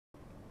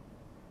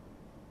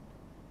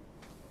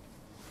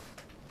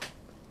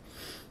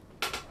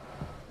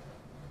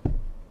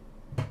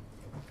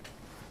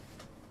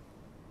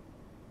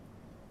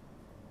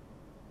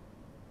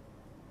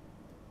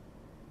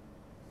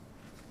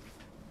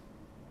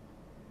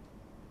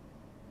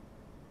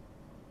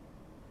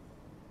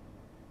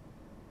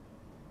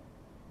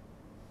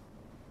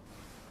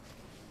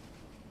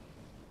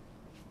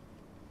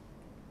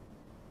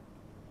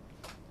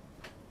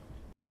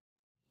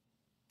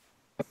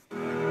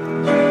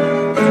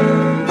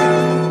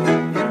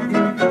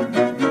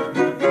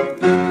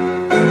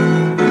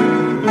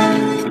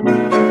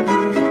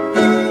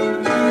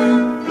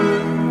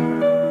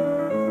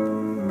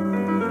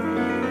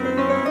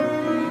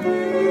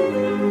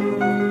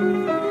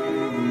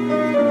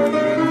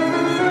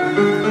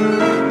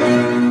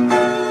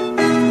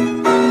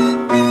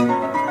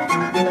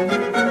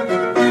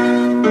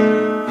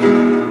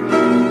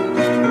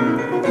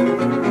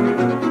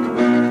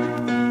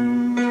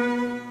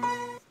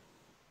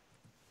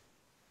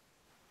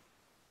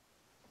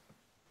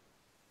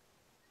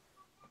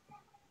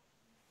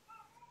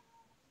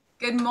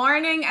Good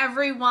morning,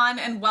 everyone,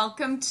 and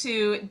welcome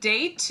to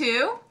day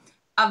 2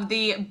 of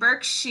the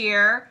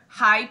Berkshire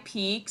High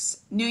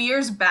Peaks New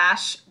Year's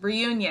Bash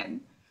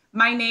reunion.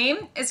 My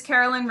name is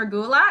Carolyn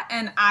Regula,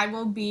 and I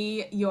will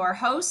be your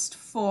host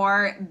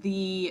for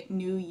the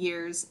New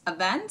Year's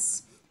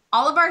events.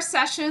 All of our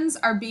sessions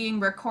are being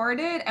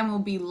recorded and will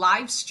be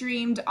live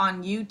streamed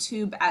on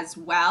YouTube as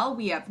well.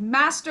 We have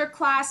master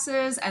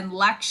classes and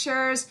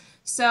lectures,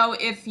 so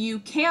if you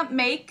can't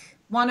make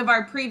one of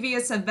our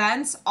previous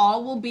events,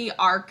 all will be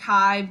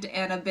archived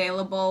and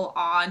available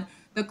on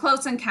the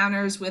Close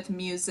Encounters with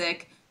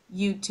Music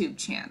YouTube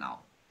channel.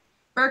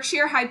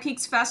 Berkshire High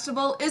Peaks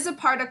Festival is a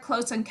part of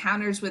Close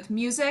Encounters with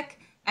Music,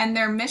 and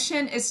their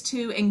mission is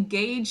to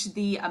engage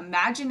the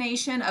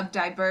imagination of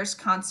diverse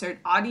concert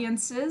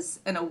audiences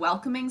in a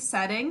welcoming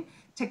setting,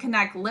 to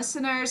connect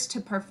listeners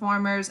to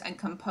performers and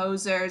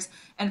composers,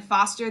 and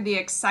foster the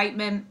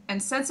excitement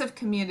and sense of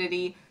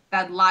community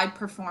that live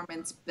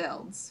performance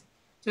builds,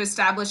 to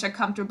establish a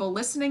comfortable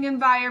listening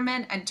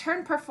environment and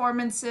turn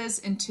performances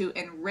into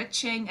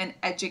enriching and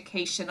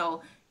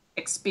educational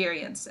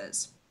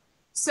experiences.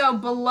 So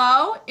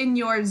below in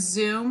your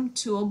Zoom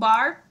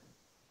toolbar,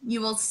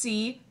 you will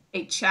see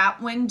a chat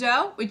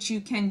window, which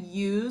you can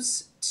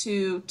use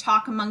to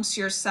talk amongst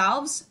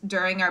yourselves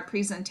during our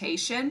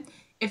presentation.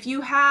 If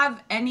you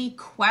have any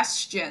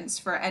questions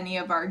for any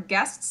of our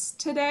guests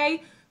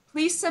today,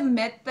 please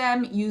submit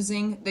them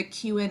using the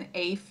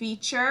Q&A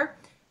feature,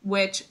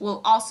 which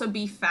will also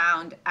be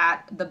found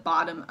at the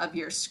bottom of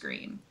your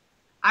screen.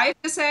 I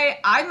have to say,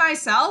 I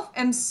myself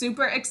am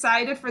super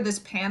excited for this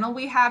panel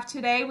we have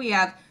today. We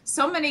have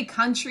so many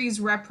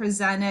countries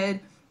represented.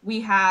 We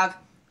have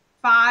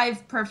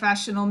 5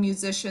 professional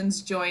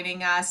musicians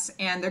joining us,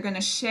 and they're going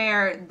to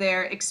share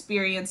their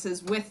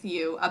experiences with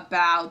you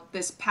about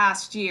this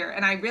past year.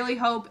 And I really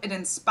hope it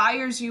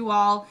inspires you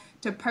all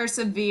to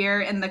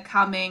persevere in the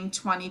coming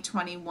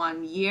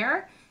 2021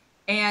 year.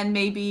 And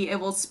maybe it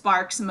will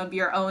spark some of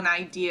your own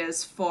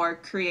ideas for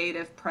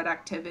creative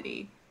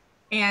productivity.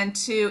 And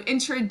to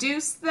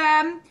introduce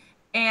them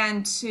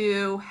and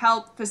to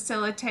help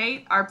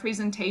facilitate our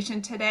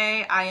presentation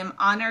today, I am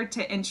honored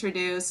to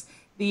introduce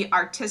the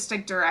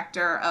Artistic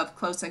Director of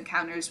Close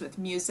Encounters with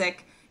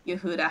Music,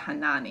 Yehuda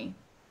Hanani.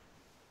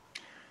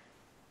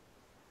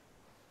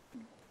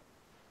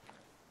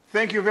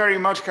 Thank you very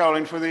much,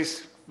 Caroline, for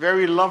this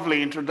very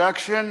lovely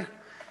introduction.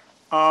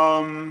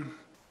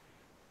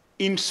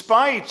 In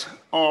spite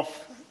of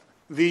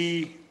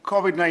the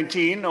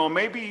COVID-19, or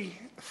maybe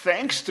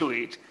thanks to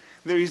it,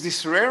 there is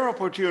this rare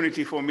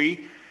opportunity for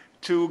me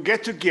to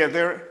get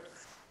together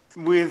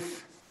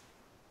with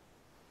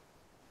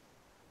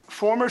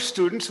former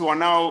students who are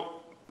now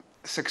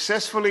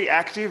successfully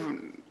active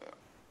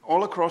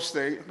all across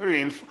the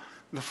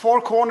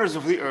 4 corners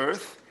of the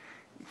earth,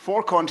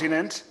 4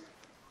 continents,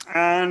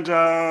 and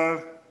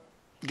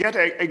get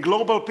a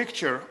global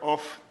picture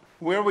of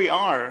where we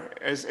are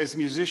as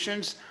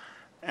musicians,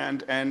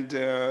 and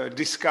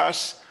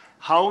discuss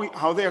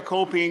how they are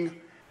coping,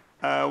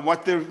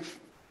 what their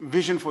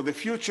vision for the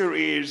future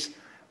is,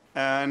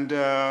 and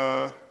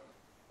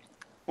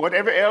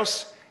whatever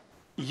else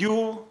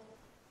you,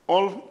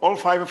 all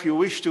 5 of you,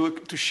 wish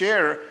to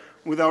share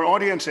with our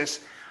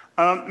audiences.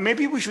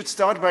 Maybe we should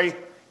start by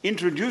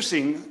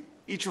introducing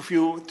each of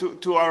you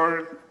to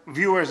our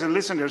viewers and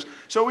listeners.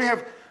 So we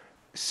have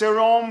Sae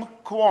Rom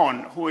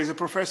Kwon, who is a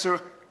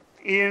professor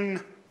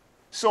in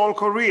Seoul,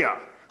 Korea.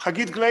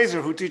 Chagit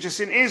Glaser, who teaches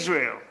in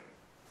Israel.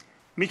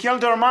 Mikael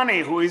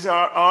Darmanie, who is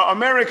our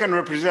American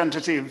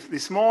representative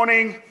this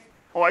morning,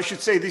 or I should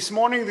say this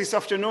morning, this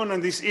afternoon,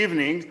 and this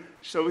evening,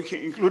 so we can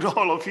include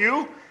all of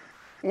you.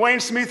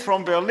 Wayne Smith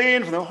from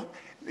Berlin, from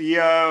the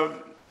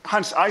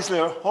Hans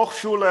Eisler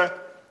Hochschule,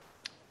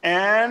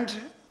 and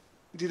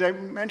did I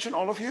mention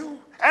all of you?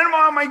 And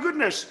oh my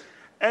goodness,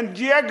 and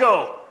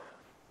Diego,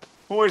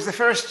 who is the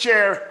first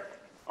chair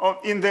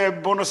in the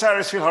Buenos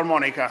Aires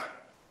Philharmonic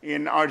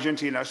in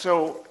Argentina.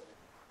 So,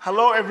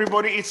 hello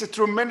everybody, it's a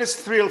tremendous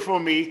thrill for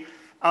me.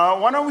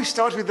 Why don't we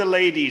start with the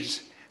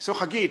ladies? So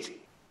Chagit,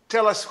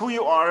 tell us who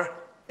you are,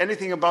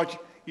 anything about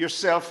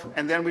yourself,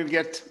 and then we'll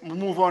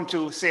move on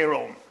to Sae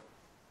Rom.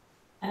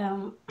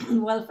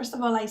 Well, first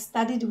of all, I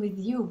studied with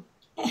you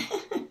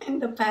in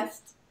the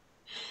past.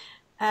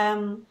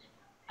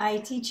 I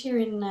teach here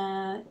in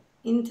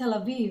Tel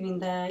Aviv, in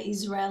the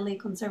Israeli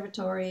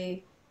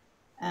Conservatory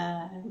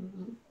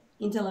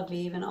in Tel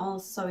Aviv, and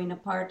also in a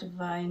part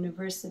of a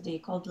university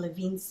called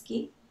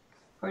Levinskey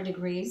for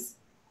degrees,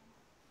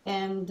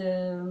 and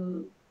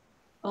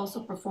also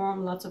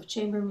perform lots of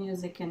chamber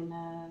music and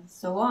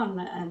so on,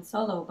 and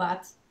solo.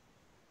 But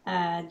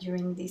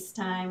during this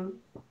time,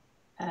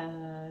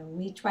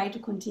 we try to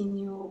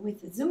continue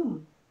with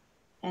Zoom,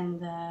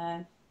 and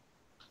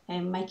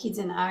my kids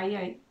and I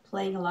are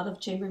playing a lot of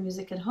chamber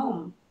music at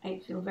home. I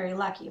feel very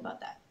lucky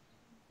about that.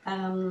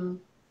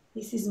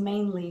 This is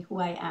mainly who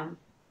I am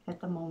at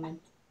the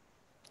moment.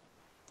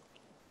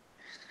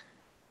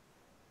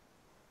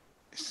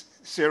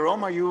 Sae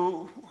Rom, are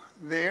you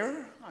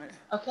there?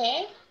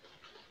 Okay.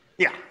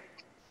 Yeah.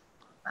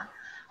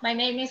 My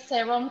name is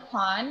Sae Rom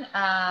Kwon.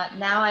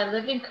 Now I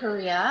live in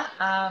Korea.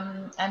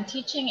 I'm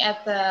teaching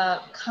at the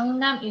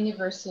Kangnam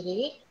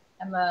University.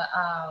 I'm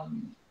a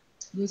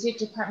music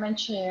department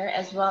chair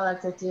as well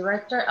as the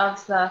director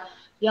of the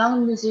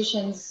Young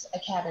Musicians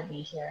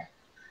Academy here.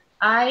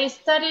 I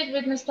studied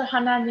with Mr.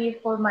 Hanani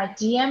for my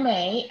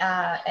DMA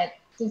at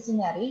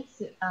Cincinnati,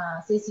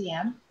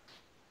 CCM.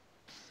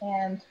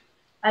 And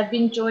I've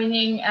been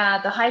joining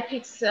the High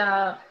Peaks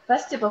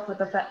Festival for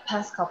the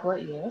past couple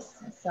of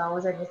years. So I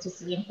was able to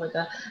see him for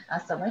the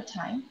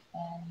summertime.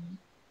 And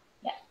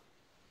yeah,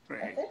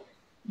 Great. that's it.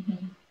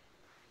 Mm-hmm.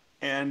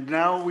 And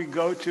now we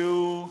go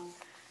to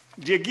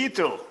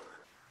Dieguito.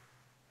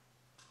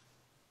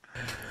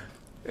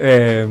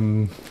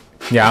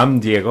 Yeah, I'm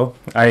Diego.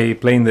 I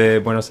play in the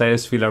Buenos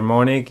Aires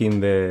Philharmonic in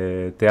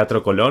the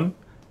Teatro Colón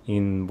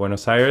in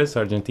Buenos Aires,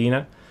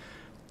 Argentina.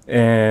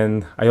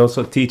 And I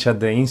also teach at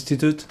the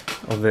Institute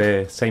of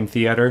the same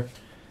theater,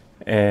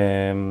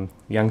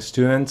 young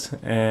students.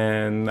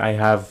 And I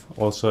have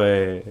also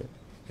a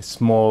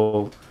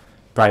small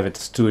private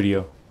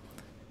studio,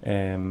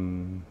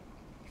 some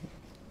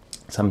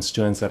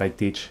students that I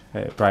teach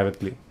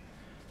privately.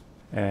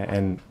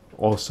 And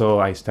also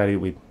I study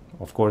with,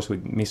 of course,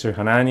 with Mr.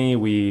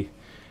 Hanani.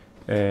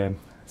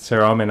 Sae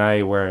Rom and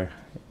I were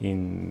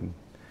in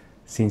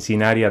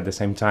Cincinnati at the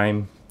same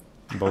time,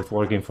 both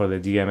working for the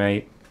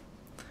DMA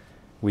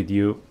with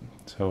you.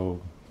 So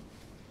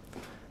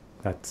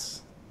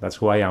that's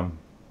who I am.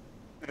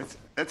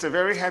 That's a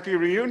very happy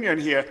reunion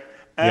here.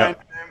 And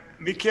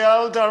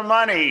Mikael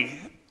Darmanie.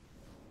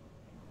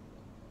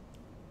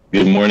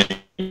 Good morning.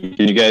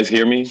 Can you guys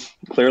hear me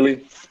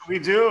clearly? We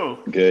do.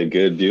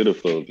 Good,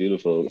 beautiful,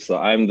 beautiful. So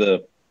I'm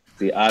the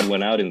odd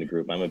one out in the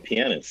group. I'm a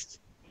pianist,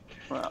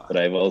 but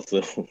I've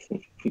also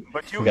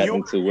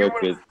gotten to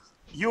work with.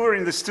 You were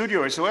in the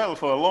studio as well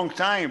for a long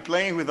time,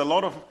 playing with a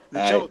lot of the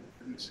cello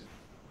students.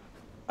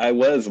 I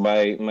was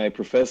my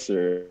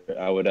professor,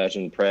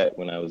 Awadajan Pratt,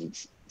 when I was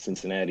at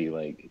Cincinnati,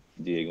 like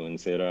Diego and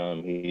Sae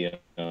Rom, he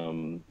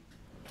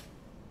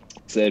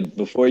said,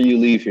 before you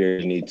leave here,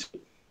 you need to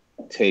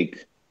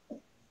take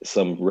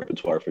some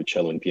repertoire for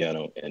cello and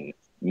piano and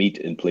meet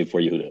and play for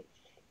Yehuda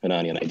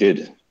Hanani, and I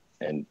did.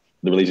 And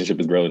the relationship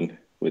has grown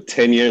with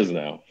 10 years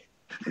now.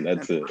 And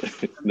that's it.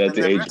 Not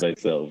to age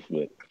myself,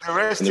 but the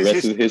rest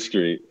is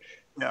history.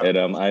 Yeah. And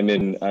I'm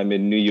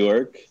in New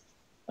York.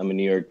 I'm a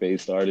New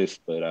York-based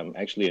artist, but I'm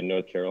actually in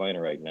North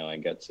Carolina right now. I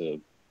got to,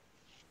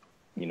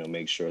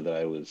 make sure that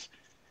I was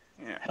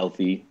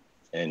healthy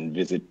and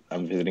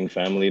I'm visiting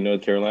family in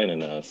North Carolina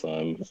now, so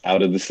I'm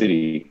out of the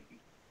city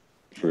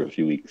for a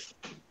few weeks.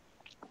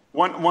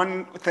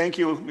 Thank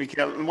you,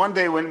 Mikael. One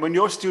day when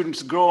your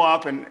students grow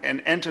up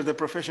and enter the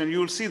profession,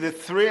 you'll see the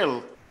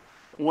thrill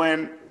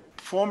when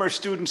former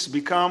students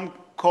become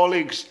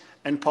colleagues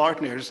and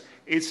partners.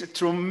 It's a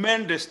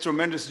tremendous,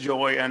 tremendous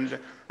joy. And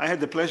I had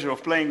the pleasure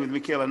of playing with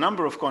Mikael a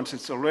number of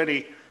concerts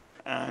already.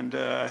 And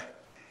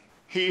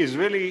he is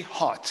really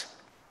hot.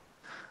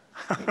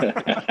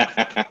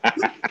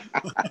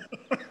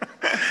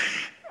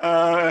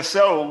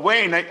 So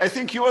Wayne, I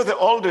think you are the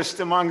oldest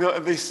among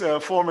this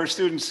former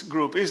students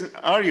group,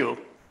 are you?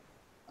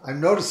 I'm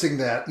noticing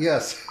that,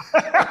 yes.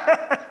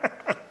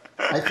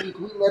 I think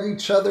we met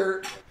each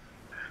other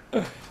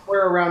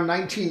somewhere around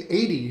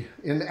 1980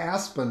 in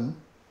Aspen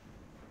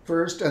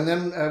first, and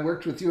then I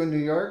worked with you in New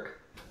York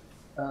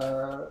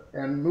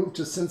and moved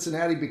to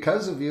Cincinnati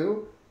because of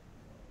you.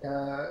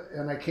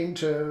 And I came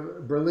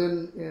to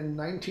Berlin in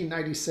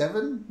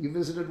 1997. You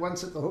visited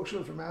once at the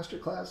Hochschule for master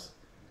class.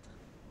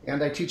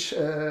 And I teach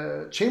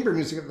chamber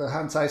music at the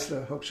Hans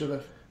Eisler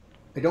Hochschule.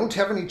 I don't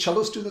have any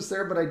cello students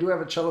there, but I do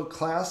have a cello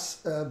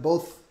class,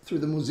 both through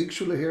the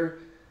Musikschule here,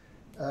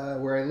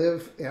 where I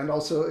live, and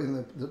also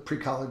in the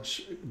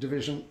pre-college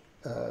division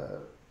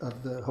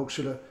of the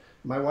Hochschule.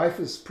 My wife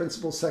is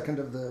principal second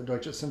of the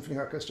Deutsche Symphony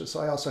Orchestra, so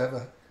I also have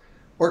a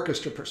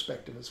orchestra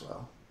perspective as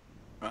well.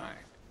 Right.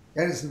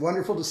 And it's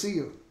wonderful to see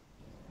you.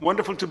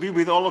 Wonderful to be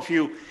with all of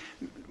you.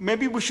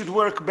 Maybe we should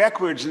work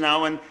backwards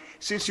now, and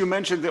since you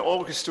mentioned the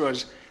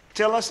orchestras,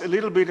 tell us a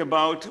little bit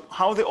about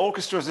how the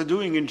orchestras are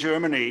doing in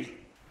Germany.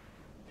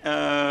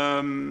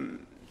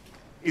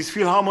 Is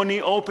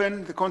Philharmonic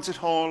open, the concert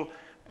hall?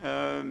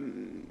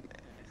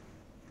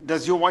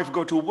 Does your wife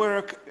go to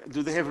work?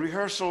 Do they have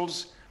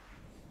rehearsals?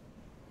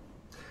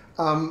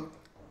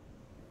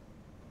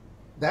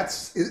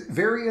 That's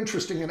very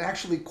interesting and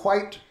actually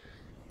quite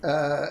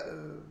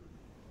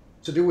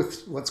to do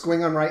with what's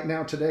going on right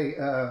now today.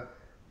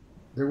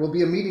 There will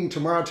be a meeting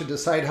tomorrow to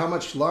decide how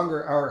much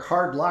longer our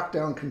hard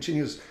lockdown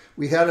continues.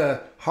 We had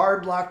a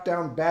hard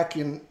lockdown back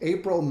in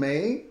April,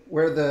 May,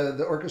 where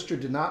the orchestra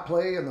did not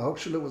play and the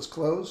Hochschule was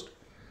closed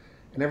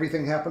and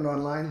everything happened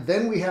online.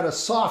 Then we had a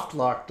soft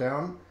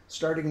lockdown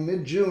starting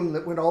mid-June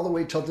that went all the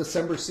way till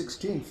December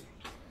 16th.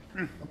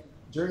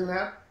 During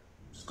that,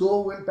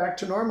 school went back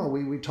to normal.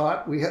 We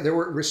taught, there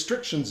were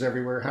restrictions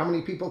everywhere, how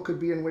many people could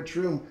be in which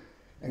room.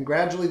 And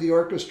gradually the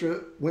orchestra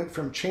went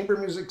from chamber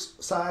music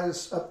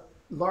size up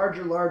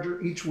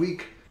larger each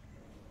week.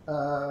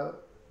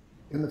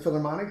 in the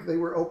Philharmonic. They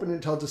were open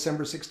until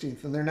December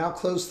 16th, and they're now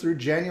closed through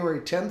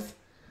January 10th.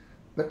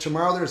 But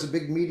tomorrow there's a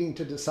big meeting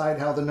to decide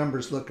how the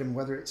numbers look and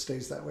whether it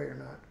stays that way or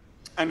not.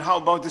 And how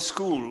about the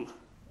school?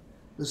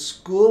 The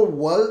school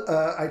was,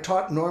 I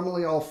taught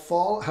normally all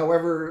fall.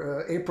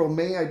 However, April,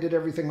 May, I did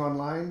everything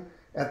online.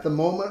 At the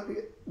moment,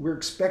 we're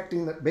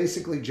expecting that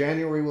basically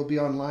January will be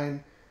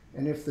online.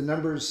 And if the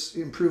numbers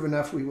improve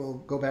enough, we will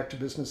go back to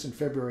business in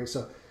February.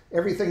 So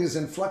everything is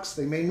in flux.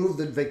 They may move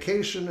the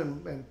vacation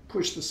and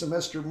push the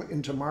semester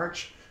into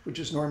March, which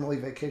is normally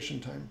vacation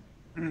time.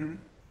 Mm-hmm.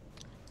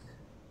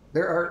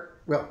 There are,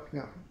 well,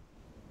 yeah.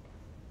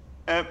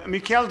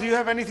 Mikael, do you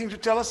have anything to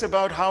tell us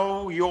about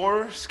how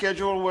your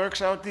schedule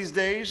works out these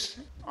days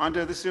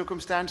under the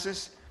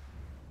circumstances?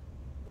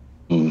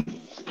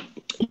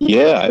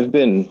 Yeah, I've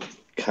been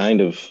kind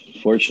of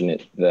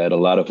fortunate that a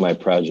lot of my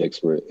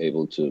projects were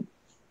able to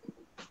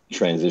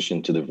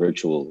transition to the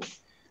virtual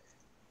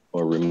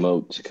or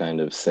remote kind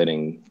of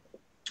setting.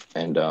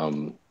 And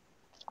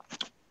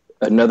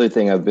another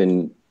thing, I've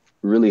been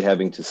really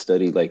having to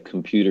study like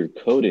computer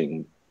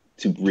coding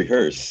to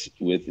rehearse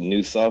with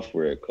new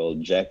software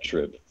called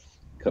Jacktrip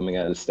coming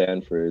out of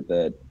Stanford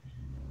that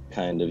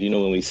kind of, you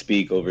know, when we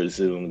speak over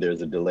Zoom,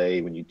 there's a delay.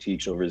 When you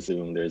teach over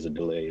Zoom, there's a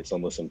delay. It's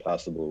almost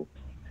impossible.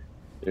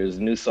 There's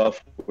new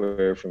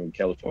software from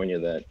California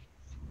that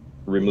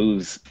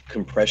removes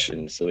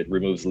compression, so it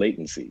removes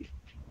latency.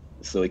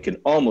 So it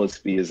can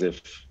almost be as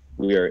if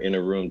we are in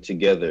a room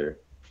together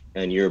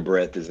and your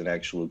breath is an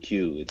actual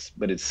cue.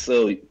 But it's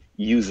so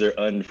user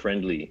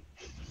unfriendly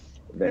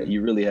that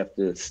you really have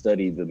to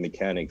study the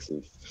mechanics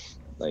of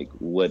like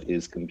what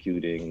is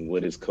computing,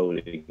 what is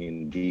coding,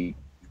 and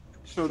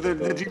so the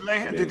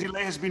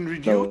delay has been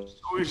reduced,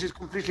 or is it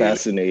completely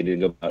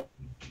fascinating about?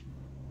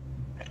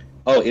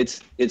 Oh,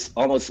 it's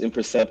almost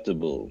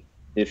imperceptible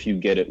if you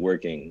get it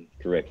working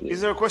correctly.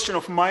 Is there a question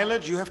of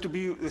mileage? You have to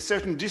be a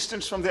certain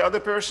distance from the other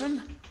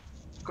person?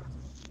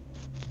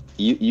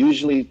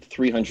 Usually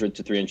 300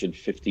 to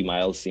 350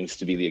 miles seems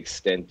to be the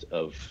extent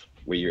of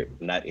where you're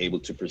not able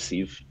to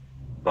perceive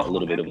a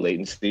little bit of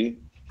latency.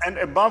 And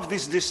above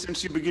this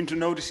distance, you begin to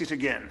notice it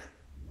again.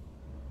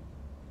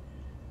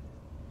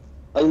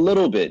 A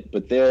little bit,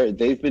 but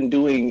they've been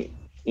doing,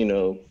 you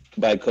know,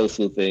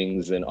 bi-coastal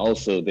things, and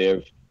also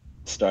they've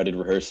started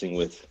rehearsing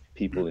with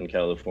people in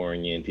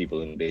California and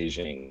people in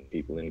Beijing,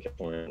 people in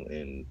California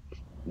and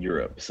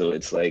Europe. So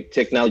it's like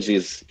technology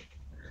is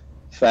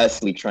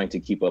fastly trying to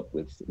keep up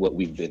with what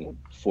we've been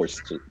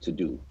forced to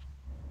do.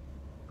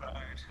 Right.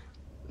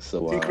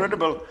 So it's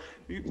incredible.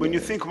 When you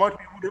think what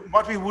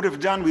we would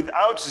have done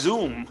without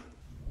Zoom,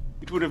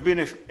 it would have been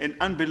an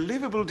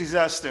unbelievable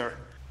disaster.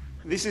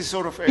 This is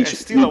sort of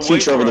still a way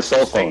teach over for the us cell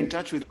to stay in phone.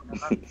 touch with one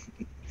another.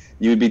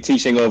 You would be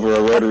teaching over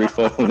a rotary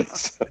phone.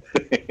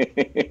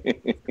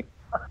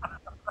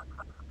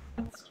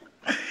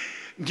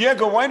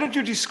 Diego, why don't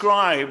you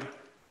describe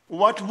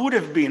what would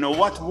have been or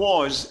what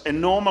was a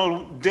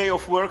normal day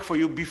of work for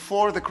you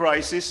before the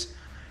crisis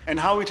and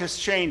how it has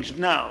changed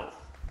now?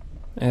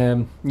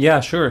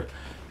 Yeah, sure.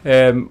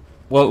 Well,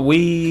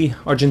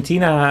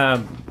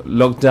 Argentina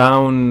locked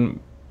down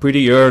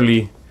pretty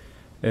early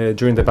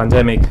during the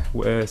pandemic.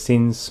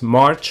 Since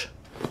March,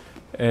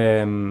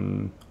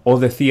 all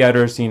the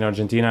theaters in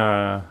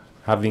Argentina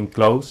have been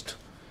closed.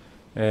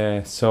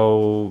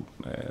 So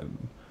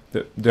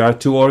there are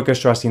two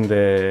orchestras in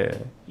the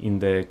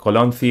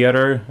Colón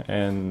Theater,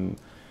 and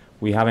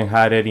we haven't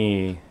had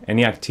any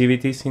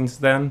activity since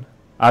then,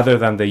 other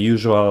than the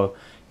usual,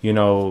 you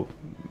know,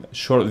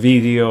 short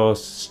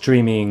videos,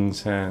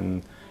 streamings,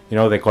 and you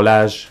know, the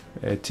collage,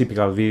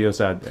 typical videos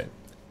that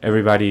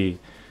everybody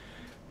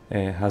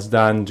has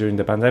done during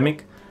the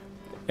pandemic.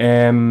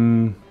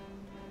 And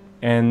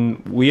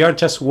we are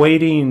just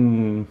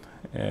waiting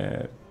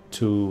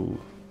to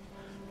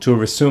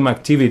resume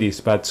activities.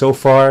 But so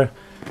far,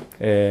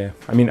 I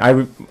mean,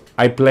 I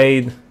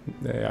played,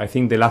 I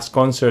think the last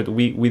concert,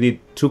 we did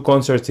 2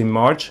 concerts in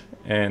March,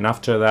 and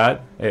after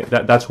that,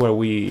 that's when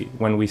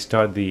we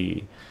start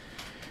the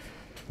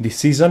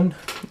season.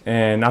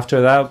 And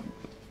after that,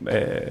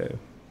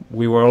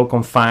 we were all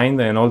confined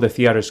and all the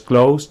theaters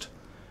closed.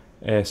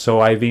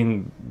 So I've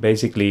been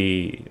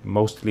basically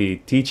mostly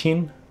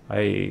teaching.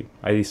 I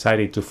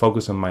decided to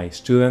focus on my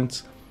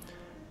students.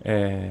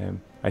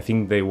 I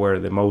think they were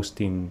the most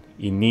in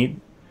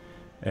need,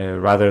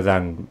 rather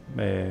than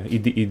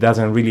it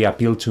doesn't really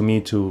appeal to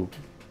me to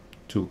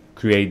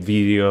create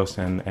videos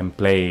and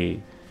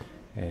play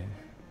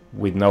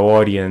with no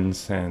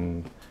audience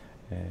and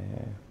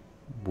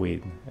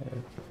with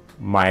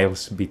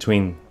miles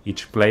between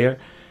each player.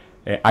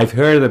 I've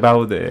heard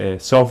about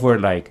software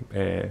like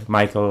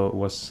Michael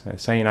was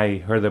saying. I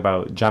heard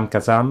about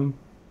Jamkazam.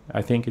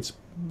 I think it's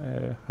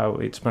how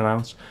it's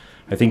pronounced.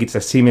 I think it's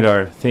a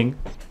similar thing,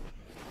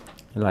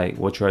 like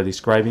what you are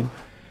describing.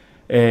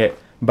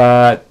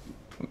 But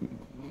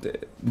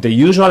the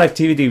usual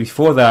activity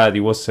before that, it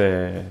was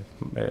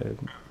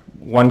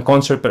 1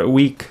 concert per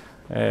week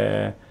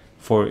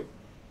for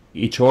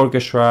each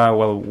orchestra.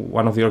 Well,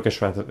 one of the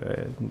orchestras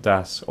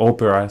does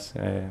operas.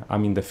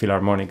 I'm in the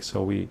Philharmonic,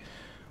 so we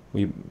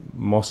we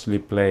mostly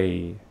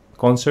play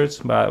concerts,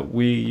 but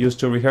we used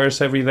to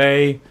rehearse every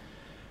day,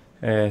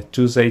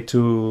 Tuesday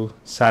to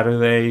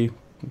Saturday,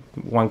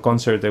 one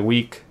concert a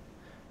week,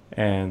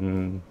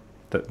 and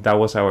that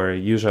was our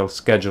usual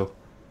schedule.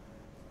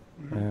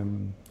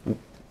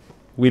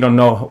 We don't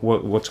know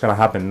what's going to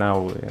happen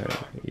now.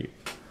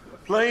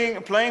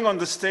 Playing on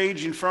the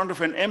stage in front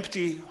of an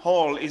empty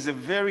hall is a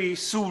very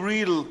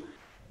surreal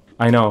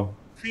I know.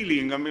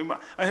 feeling. I mean,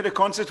 I had a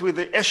concert with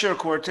the Escher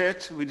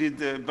Quartet. We did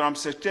the Brahms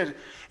Sextet.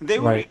 They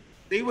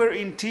were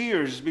in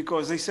tears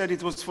because they said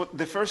it was for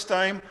the first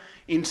time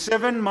in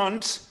 7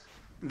 months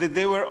that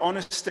they were on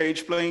a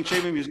stage playing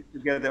chamber music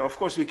together. Of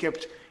course, we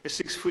kept a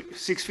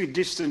 6 feet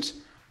distance.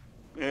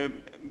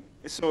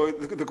 So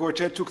the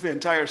quartet took the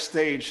entire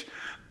stage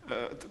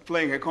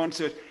playing a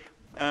concert.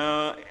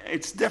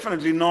 It's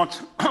definitely not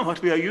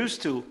what we are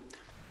used to.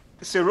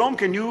 Sae Rom,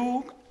 can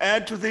you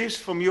add to this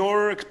from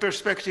your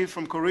perspective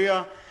from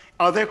Korea?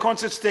 Are there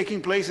concerts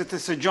taking place at the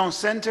Sejong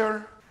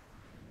Center?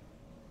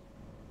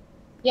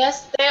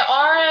 Yes, there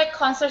are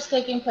concerts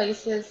taking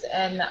places,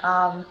 and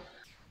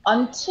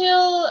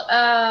until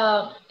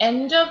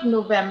end of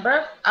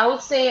November, I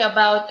would say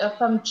about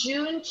from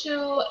June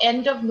to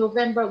end of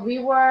November, we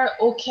were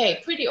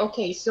okay, pretty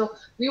okay. So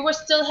we were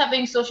still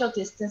having social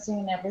distancing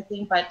and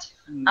everything, but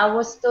I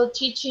was still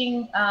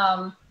teaching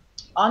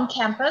on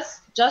campus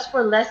just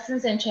for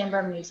lessons in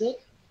chamber music.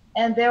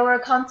 And there were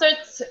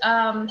concerts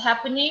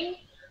happening,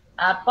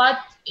 but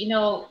you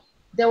know,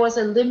 there was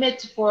a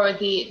limit for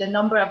the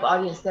number of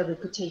audience that we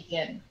could take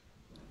in.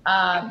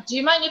 Do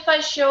you mind if I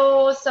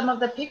show some of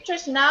the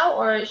pictures now,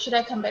 or should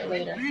I come back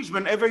later? Please,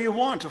 whenever you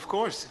want, of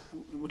course.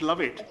 We would love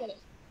it. Okay.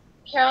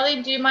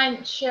 Caroline, do you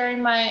mind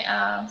sharing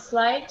my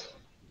slide?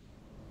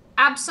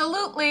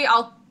 Absolutely.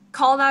 I'll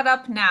call that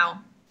up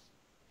now.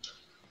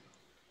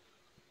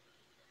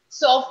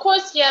 So of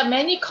course, yeah,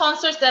 many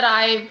concerts that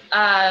I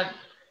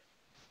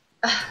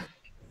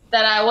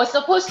was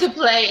supposed to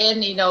play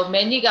in, you know,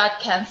 many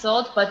got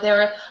canceled, but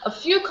there are a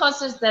few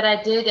concerts that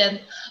I did, and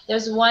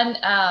there's one,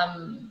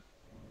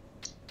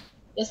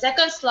 the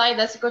second slide,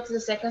 let's go to the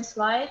second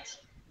slide.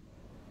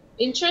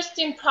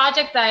 Interesting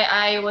project that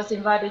I was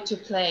invited to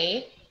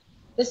play.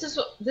 This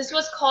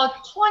was called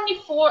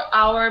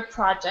 24-hour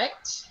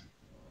project.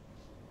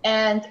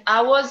 And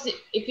I was,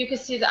 if you could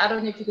see I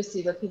don't know if you could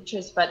see the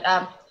pictures, but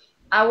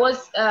I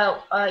was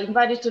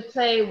invited to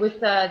play with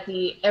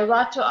the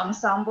Erato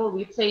Ensemble.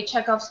 We played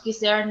Tchaikovsky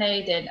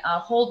Serenade and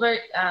Holberg,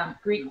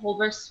 Greek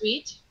Holberg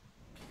Suite.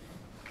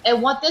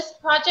 And what this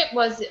project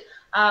was,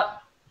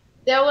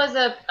 there was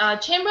a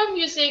chamber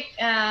music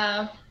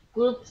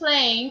group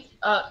playing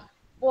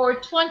for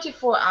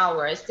 24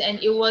 hours, and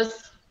it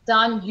was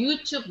done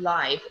YouTube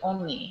live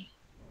only.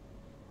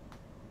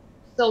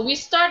 So we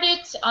started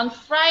on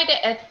Friday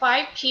at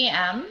 5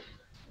 p.m.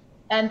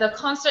 and the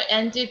concert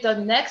ended the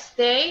next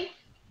day,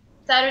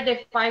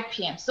 Saturday 5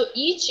 p.m. So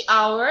each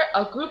hour,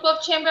 a group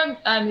of chamber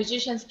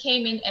musicians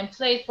came in and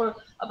played for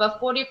about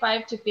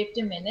 45 to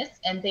 50 minutes,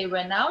 and they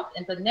went out.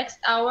 And the next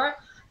hour,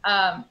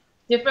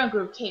 different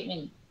group came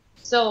in.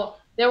 So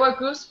there were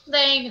groups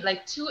playing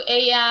like 2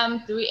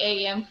 a.m., 3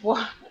 a.m.,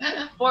 4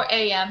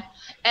 a.m.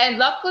 And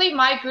luckily,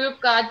 my group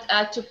got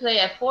to play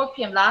at 4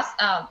 p.m.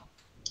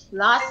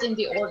 last in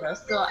the order.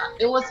 So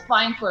it was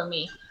fine for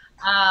me.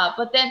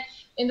 But then,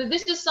 you know,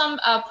 this is some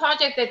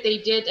project that they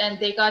did, and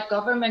they got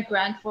government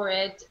grant for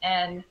it.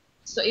 And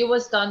so it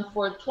was done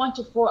for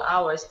 24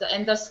 hours.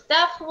 And the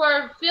staff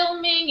were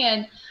filming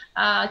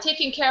and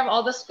taking care of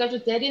all the schedule.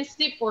 They didn't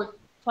sleep for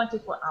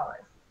 24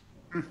 hours.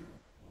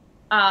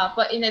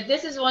 But you know,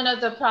 this is one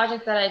of the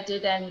projects that I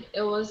did, and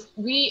it was,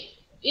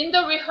 in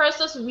the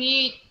rehearsals,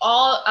 we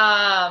all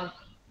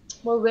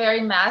were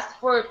wearing masks,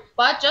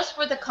 but just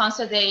for the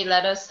concert, they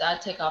let us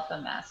take off the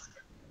mask.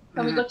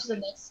 Can we go to the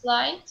next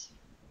slide?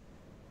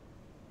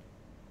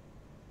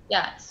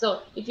 Yeah,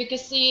 so if you could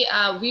see,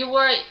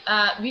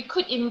 we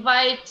could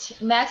invite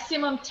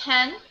maximum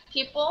 10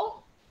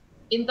 people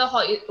in the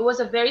hall. It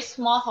was a very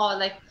small hall,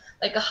 like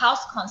a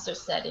house concert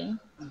setting.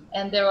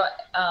 And there were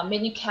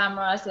many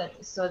cameras, and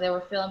so they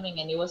were filming,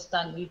 and it was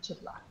done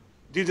YouTube live.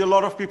 Did a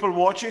lot of people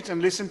watch it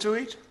and listen to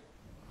it?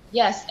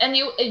 Yes, and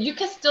you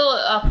can still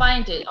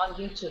find it on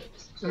YouTube.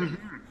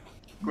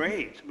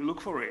 Great, we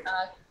look for it.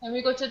 Can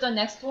we go to the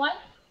next one?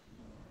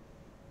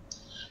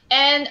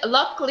 And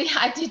luckily,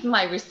 I did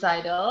my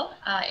recital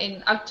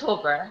in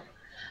October.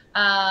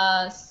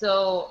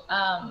 So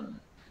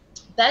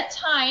that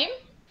time,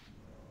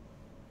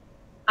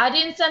 I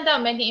didn't send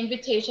out many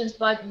invitations,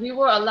 but we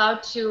were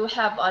allowed to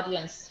have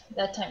audience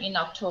that time in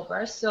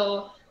October.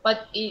 So,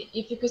 but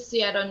if you could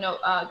see, I don't know,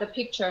 the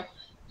picture,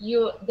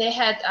 they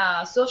had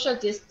social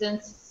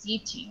distance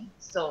seating.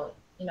 So,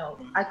 you know,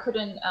 I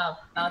couldn't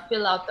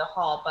fill out the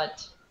hall,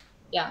 but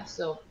yeah,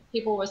 so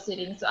people were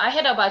sitting. So I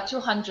had about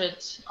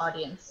 200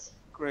 audience.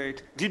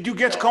 Great. Did you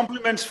get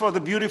compliments for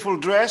the beautiful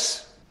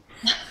dress?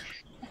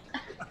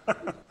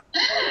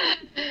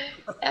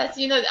 Yes,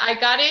 you know, I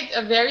got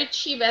it very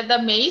cheap at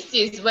the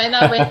Macy's when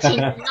I went to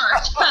New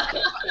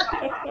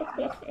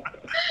York.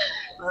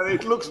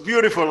 It looks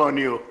beautiful on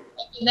you.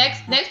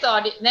 Next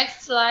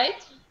slide.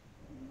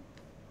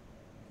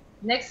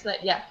 Next slide,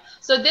 yeah.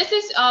 So this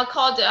is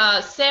called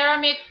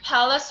Ceramic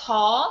Palace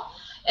Hall,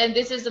 and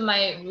this is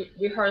my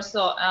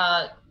rehearsal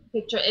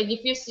picture. And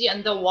if you see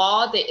on the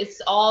wall,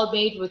 it's all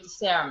made with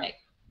ceramic.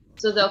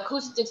 So the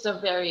acoustics are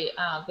very,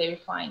 very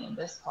fine in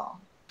this hall.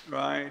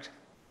 Right.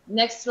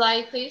 Next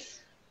slide,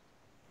 please.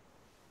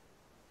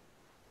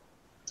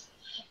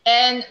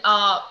 And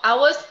I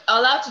was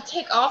allowed to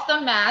take off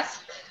the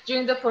mask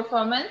during the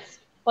performance,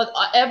 but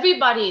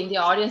everybody in the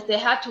audience, they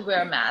had to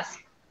wear a mask.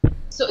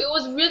 So it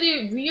was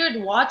really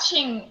weird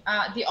watching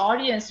the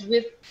audience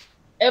with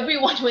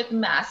everyone with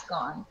mask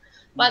on.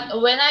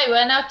 But when I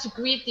went out to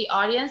greet the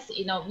audience,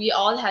 you know, we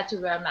all had to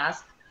wear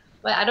masks.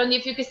 But I don't know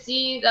if you could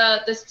see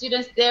the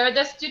students there,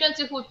 the students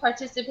who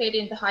participated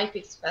in the High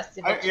Peaks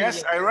Festival.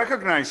 Yes, I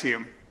recognize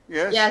him.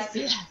 Yes.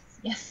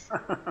 Yes.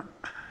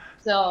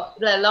 So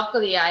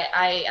luckily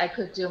I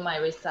could do my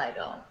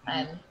recital.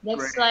 And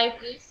next slide,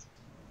 please.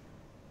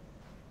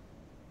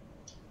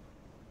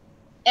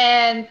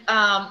 And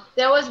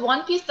there was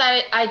one piece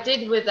that I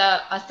did with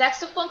a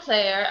saxophone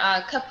player,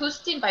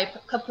 Kapustin by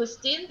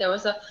Kapustin. There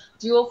was a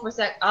duo for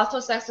alto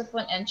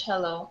saxophone and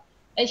cello.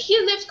 And he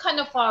lived kind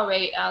of far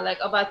away, like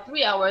about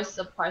 3 hours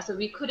apart, so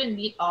we couldn't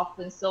meet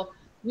often. So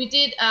we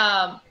did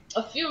a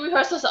few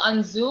rehearsals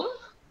on Zoom.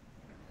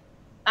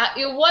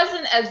 It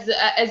wasn't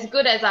as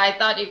good as I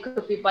thought it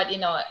could be, but you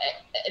know,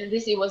 at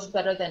least it was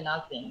better than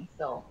nothing.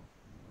 So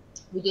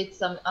we did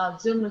some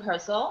Zoom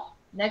rehearsal.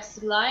 Next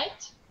slide.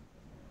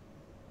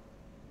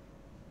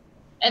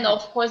 And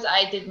of course,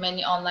 I did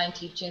many online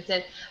teachings.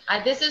 And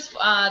this is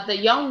the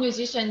young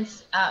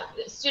musicians,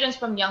 students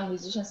from Young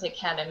Musicians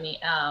Academy.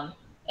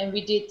 And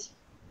we did,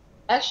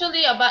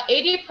 actually about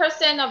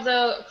 80% of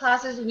the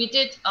classes we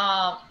did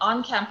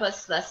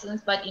on-campus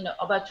lessons, but you know,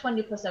 about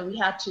 20% we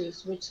had to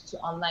switch to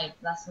online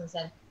lessons,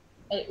 and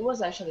it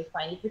was actually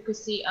fine. If you could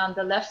see on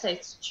the left side,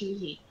 it's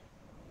Chuhi.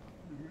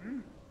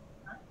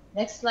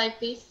 Next slide,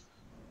 please.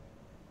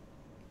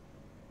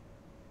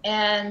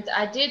 And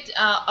I did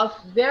a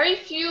very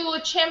few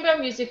chamber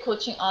music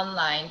coaching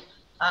online,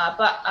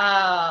 but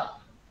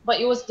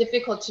it was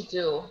difficult to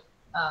do.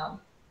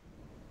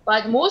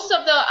 But most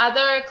of the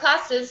other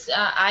classes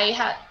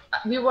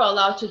we were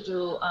allowed to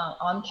do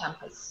on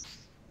campus.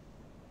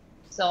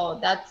 So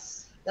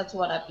that's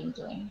what I've been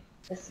doing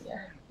this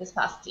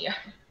past year.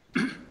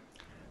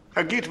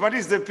 Chagit, what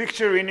is the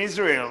picture in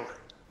Israel?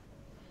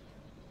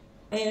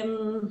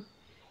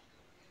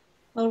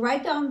 Well,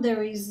 right now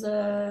there is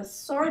a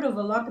sort of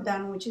a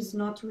lockdown, which is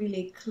not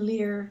really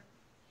clear.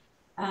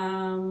 We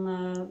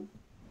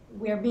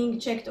are being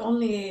checked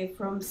only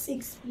from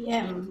 6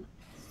 p.m.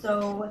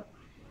 So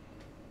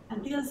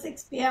until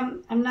 6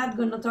 p.m., I'm not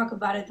going to talk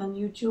about it on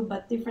YouTube,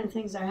 but different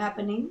things are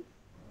happening.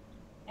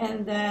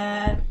 And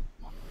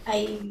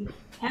I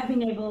have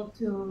been able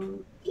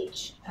to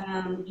teach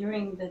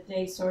during the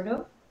day, sort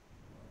of.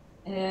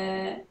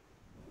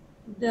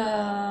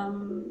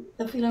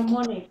 The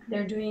Philharmonic,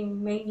 they're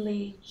doing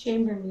mainly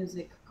chamber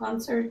music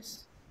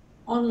concerts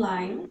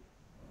online.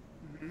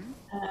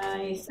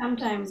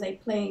 Sometimes I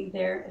play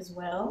there as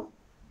well.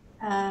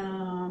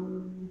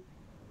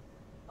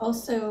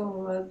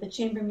 Also, the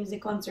chamber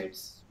music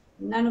concerts,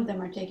 none of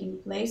them are taking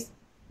place.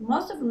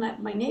 Most of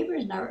my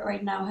neighbors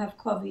right now have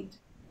COVID.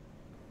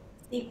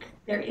 Sick,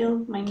 they're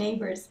ill, my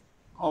neighbors.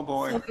 Oh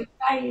boy. So I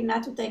try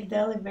not to take the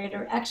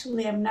elevator.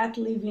 Actually, I'm not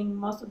leaving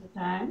most of the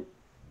time.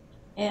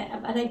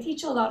 But I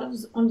teach a lot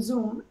on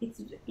Zoom.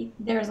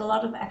 There's a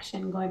lot of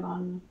action going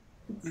on.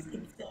 It's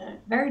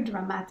very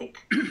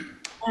dramatic.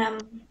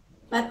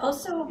 But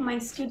also my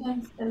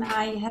students and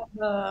I have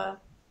a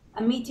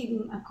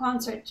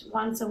concert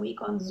once a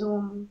week on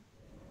Zoom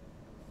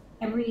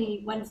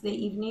every Wednesday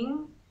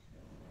evening.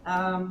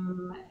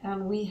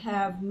 And we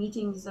have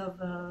meetings of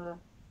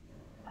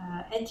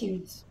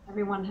etudes.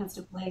 Everyone has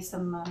to play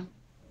something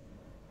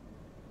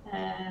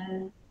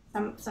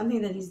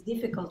that is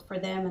difficult for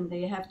them, and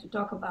they have to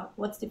talk about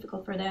what's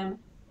difficult for them,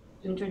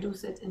 to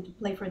introduce it and to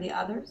play for the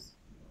others.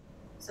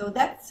 So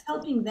that's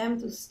helping them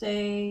to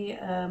stay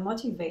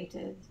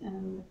motivated,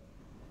 and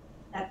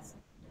that's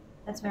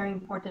very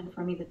important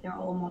for me, that they're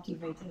all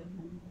motivated.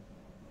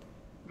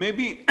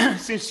 Maybe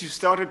since you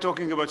started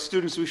talking about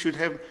students, we should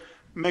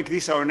make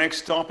this our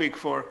next topic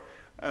for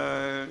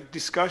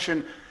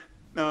discussion.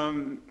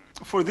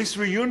 For this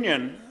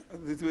reunion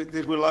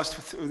that will last,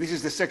 this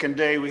is the second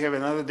day, we have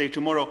another day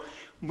tomorrow.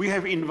 We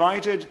have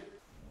invited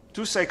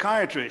 2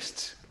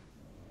 psychiatrists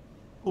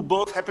who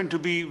both happen to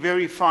be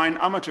very fine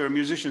amateur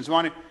musicians.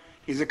 One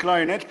is a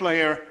clarinet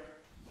player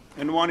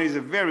and one is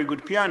a very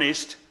good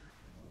pianist,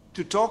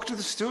 to talk to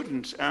the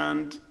students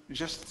and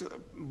just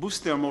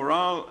boost their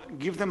morale,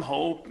 give them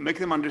hope, make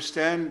them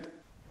understand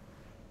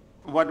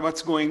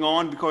what's going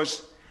on,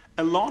 because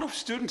a lot of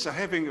students are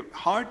having a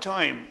hard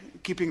time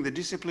keeping the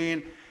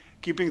discipline,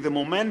 keeping the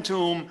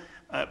momentum,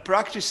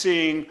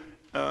 practicing,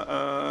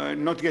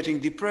 not getting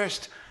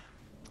depressed.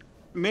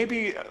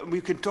 Maybe we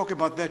could talk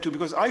about that too,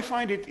 because I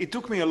find it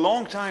took me a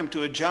long time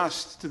to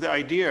adjust to the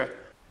idea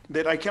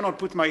that I cannot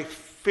put my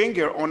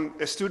finger on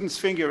a student's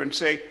finger and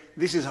say,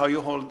 this is how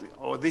you hold,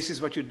 or this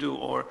is what you do,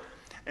 or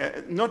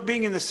not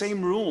being in the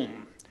same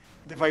room.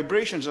 The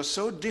vibrations are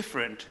so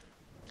different.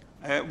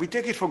 We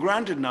take it for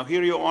granted now.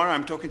 Here you are,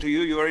 I'm talking to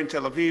you, you are in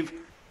Tel Aviv.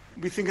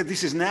 We think that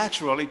this is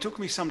natural. It took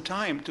me some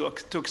time to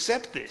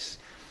accept this.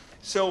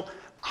 So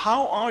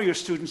how are your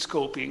students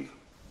coping?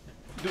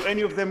 Do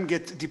any of them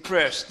get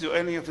depressed? Do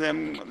any of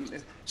them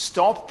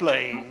stop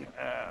playing?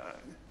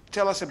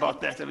 Tell us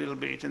about that a little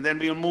bit, and then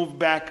we'll move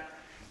back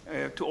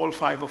to all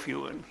 5 of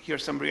you and hear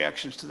some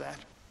reactions to that.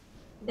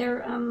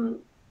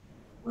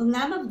 Well,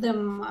 none of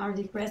them are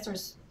depressed or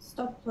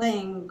stop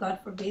playing, God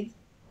forbid,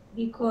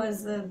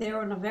 because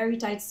they're on a very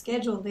tight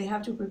schedule. They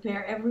have to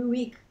prepare every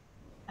week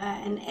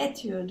an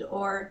etude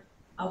or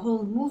a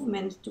whole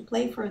movement to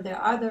play for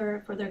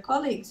their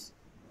colleagues.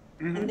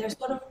 Mm-hmm. And they're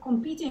sort of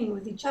competing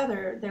with each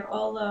other. They're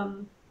all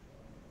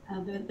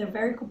they're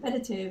very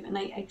competitive, and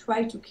I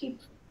try to keep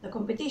the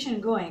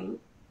competition going,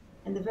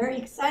 and they're very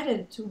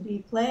excited to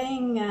be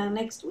playing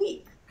next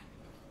week.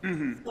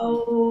 Mm-hmm.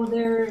 So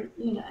they're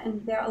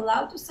and they're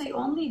allowed to say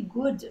only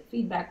good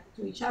feedback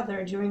to each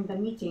other during the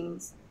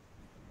meetings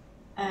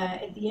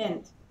at the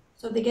end.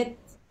 So they get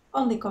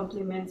only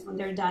compliments when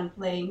they're done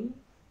playing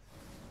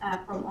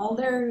from all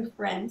their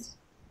friends.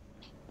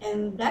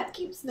 And that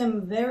keeps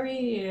them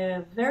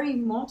very, very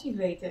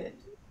motivated.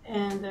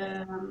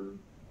 And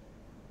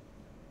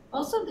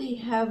also they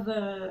have,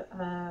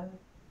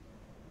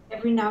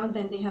 every now and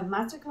then they have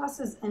master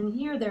classes, and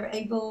here they're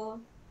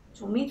able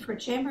to meet for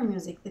chamber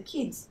music, the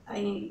kids.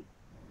 I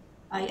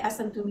ask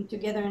them to meet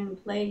together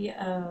and play.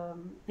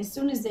 As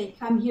soon as they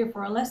come here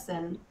for a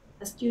lesson,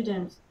 the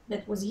student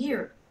that was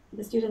here,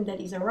 the student that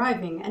is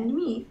arriving, and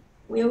me,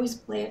 we always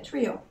play a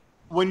trio.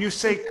 When you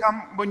say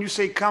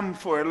come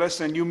for a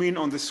lesson, you mean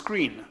on the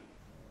screen?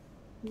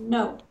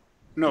 No.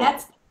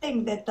 That's the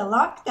thing, that the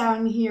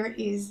lockdown here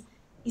is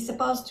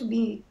supposed to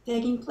be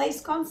taking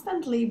place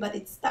constantly, but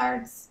it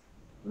starts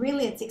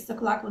really at 6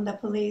 o'clock when the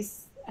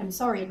police, I'm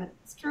sorry, but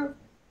it's true,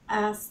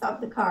 stop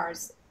the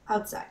cars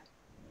outside.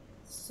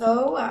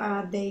 So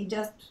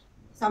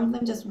some of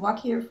them just walk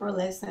here for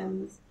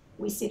lessons.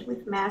 We sit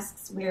with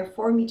masks, we are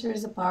 4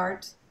 meters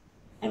apart,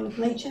 and we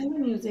play chamber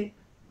music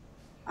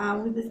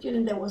with the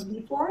student that was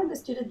before and the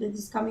student that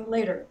is coming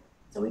later.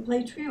 So we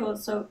play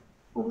trios, so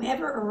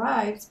whomever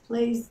arrives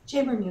plays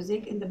chamber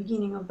music in the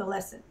beginning of the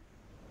lesson.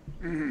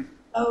 Mm-hmm.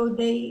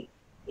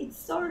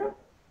 So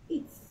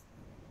it's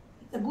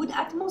a good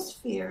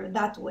atmosphere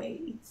that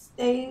way. It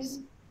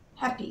stays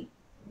happy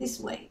this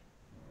way.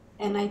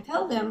 And I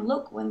tell them,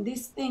 look, when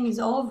this thing is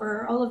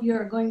over, all of you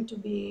are going to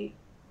be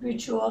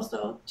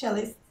virtuoso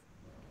cellists,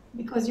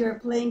 because you're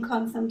playing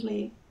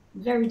constantly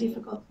very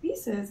difficult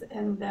pieces,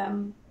 and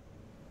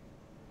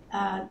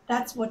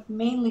that's what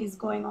mainly is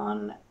going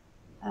on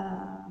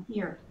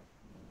here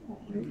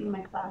in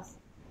my class.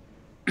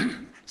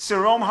 Sae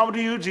Rom, how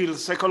do you deal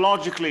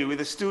psychologically with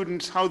the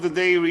students? How do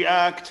they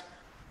react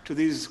to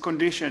these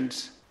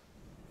conditions?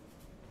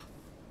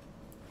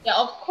 Yeah,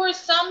 of course,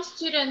 some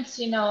students,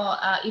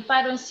 if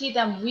I don't see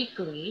them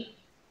weekly,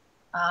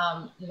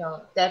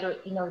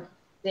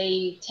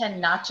 they tend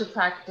not to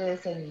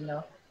practice, and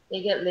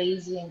they get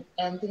lazy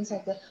and things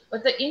like that.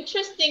 But the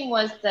interesting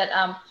was that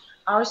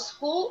our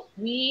school,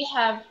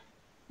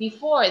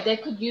 before they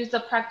could use the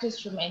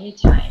practice room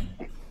anytime,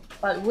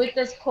 but with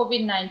this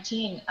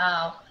COVID-19,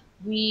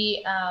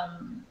 we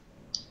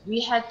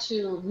had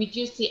to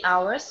reduce the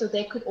hours, so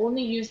they could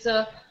only use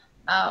the.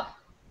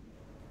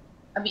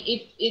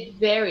 It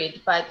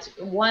varied, but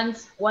one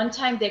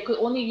time they could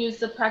only use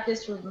the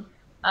practice room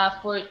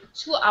for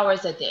 2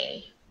 hours a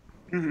day,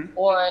 mm-hmm.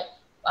 Or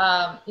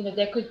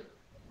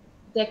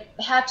they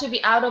had to be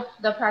out of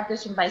the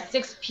practice room by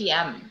 6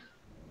 p.m.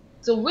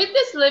 So with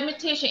this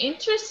limitation,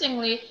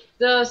 interestingly,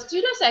 the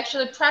students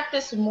actually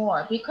practice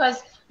more,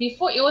 because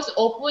before it was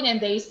open and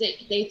they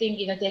think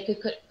they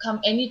could come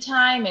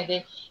anytime,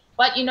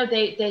 but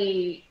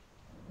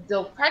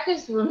the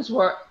practice rooms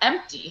were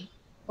empty.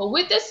 But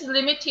with this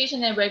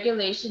limitation and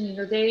regulation,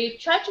 they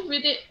try to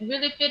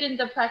really fit in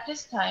the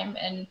practice time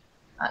and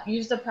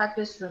use the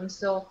practice room.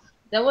 So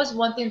that was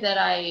one thing that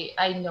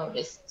I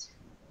noticed.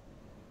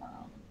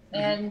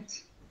 And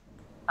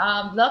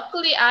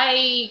luckily,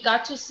 I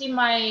got to see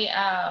my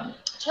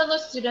cello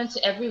students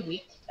every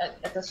week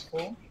at the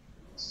school.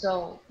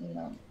 So,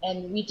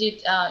 and we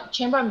did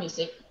chamber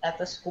music at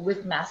the school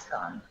with mask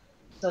on.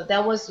 So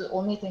that was the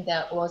only thing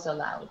that was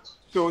allowed.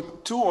 So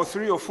 2 or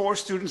 3 or 4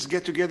 students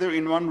get together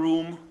in one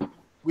room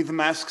with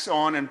masks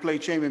on and play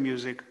chamber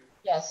music?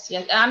 Yes.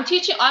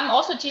 I'm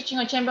also teaching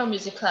a chamber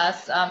music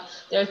class.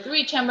 There are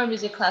 3 chamber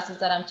music classes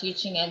that I'm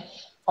teaching, and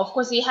of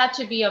course it had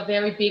to be a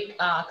very big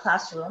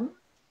classroom.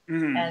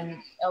 Mm-hmm. And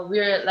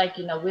we're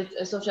with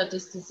social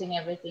distancing and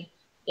everything.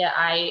 Yeah,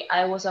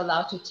 I was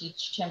allowed to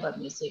teach chamber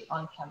music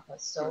on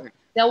campus. So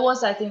that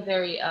was, I think,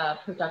 very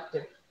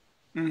productive.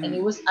 Mm-hmm.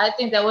 And I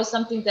think that was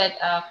something that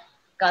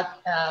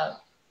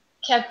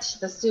kept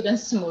the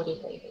students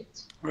motivated.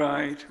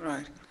 Right.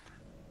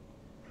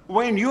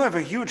 Wayne, you have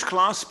a huge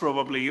class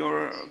probably.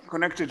 You're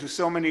connected to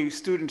so many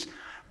students.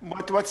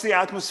 What's the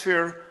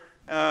atmosphere?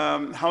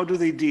 How do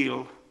they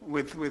deal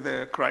with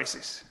the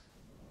crisis?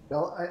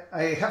 Well,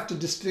 I have to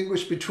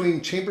distinguish between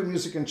chamber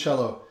music and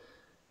cello.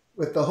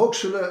 With the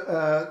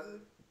Hochschule,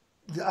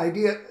 the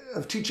idea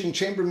of teaching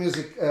chamber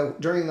music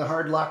during the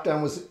hard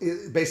lockdown was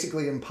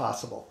basically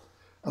impossible.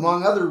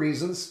 Among other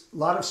reasons, a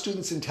lot of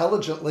students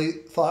intelligently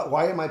thought,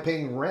 why am I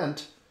paying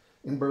rent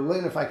in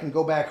Berlin if I can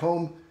go back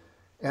home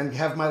and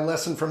have my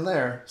lesson from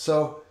there?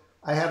 So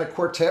I had a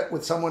quartet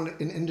with someone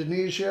in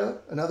Indonesia,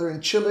 another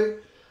in Chile,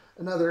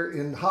 another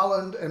in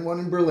Holland, and one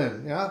in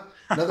Berlin. Yeah,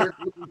 another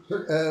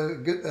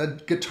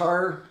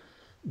guitar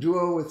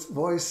duo with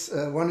voice,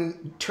 one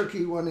in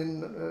Turkey, one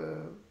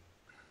in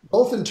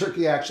both in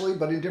Turkey actually,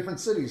 but in different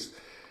cities,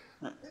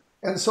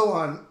 and so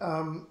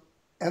on.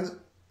 And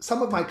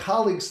some of my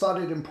colleagues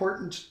thought it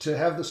important to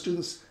have the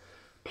students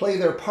play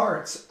their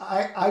parts.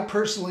 I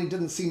personally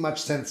didn't see much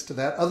sense to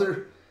that,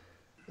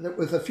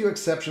 with a few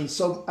exceptions.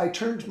 So I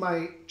turned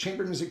my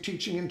chamber music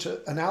teaching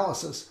into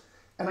analysis,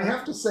 and I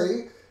have to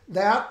say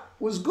that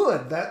was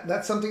good.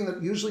 That's something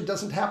that usually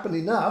doesn't happen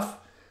enough,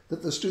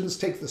 that the students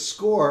take the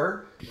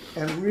score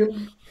and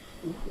really,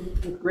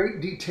 with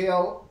great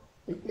detail,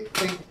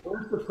 think,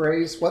 where's the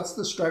phrase, what's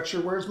the structure,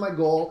 where's my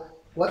goal,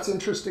 what's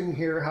interesting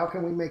here, how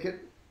can we make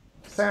it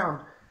sound?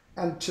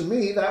 And to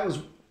me,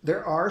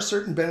 there are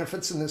certain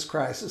benefits in this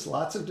crisis,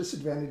 lots of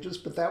disadvantages,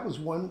 but that was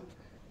one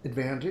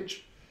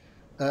advantage.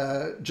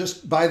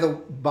 Just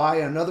by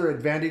another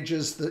advantage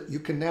is that you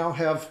can now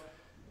have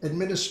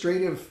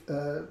administrative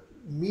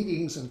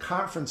meetings and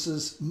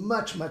conferences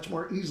much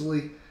more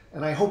easily,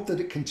 and I hope that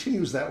it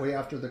continues that way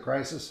after the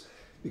crisis,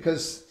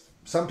 because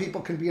some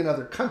people can be in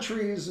other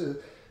countries.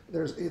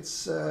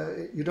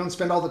 You don't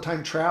spend all the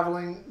time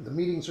traveling. The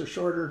meetings are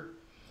shorter.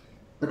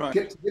 But Right.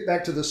 to get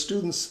back to the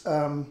students,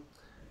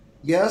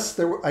 yes,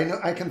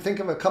 I can think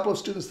of a couple of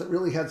students that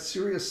really had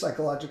serious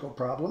psychological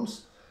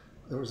problems.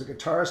 There was a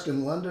guitarist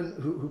in London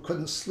who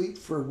couldn't sleep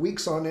for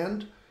weeks on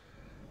end.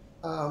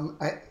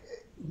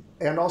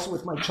 And also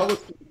with my cello,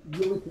 you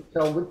really can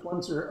tell which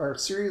ones are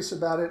serious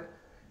about it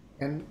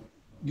and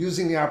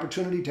using the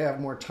opportunity to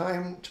have more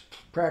time to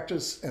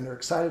practice and are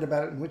excited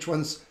about it, and which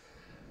ones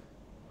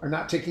are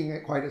not taking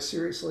it quite as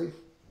seriously.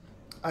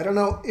 I don't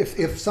know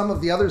if some of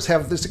the others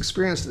have this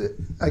experience.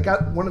 I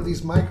got one of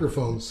these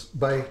microphones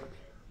by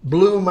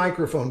Blue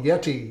Microphone,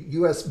 Yeti,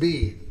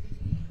 USB.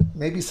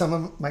 Maybe some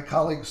of my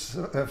colleagues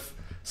have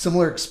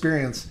similar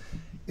experience.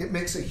 It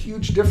makes a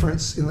huge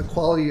difference in the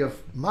quality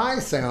of my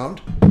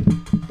sound,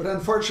 but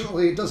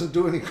unfortunately it doesn't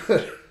do any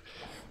good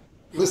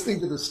listening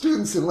to the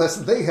students unless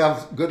they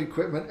have good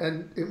equipment,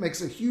 and it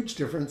makes a huge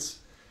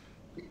difference.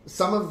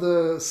 Some of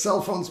the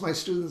cell phones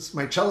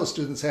my cello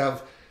students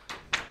have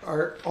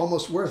are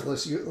almost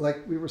worthless.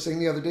 Like we were saying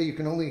the other day, you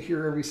can only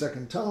hear every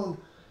second tone.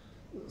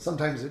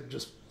 Sometimes it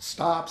just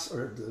stops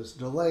or there's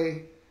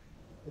delay,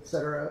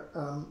 etc.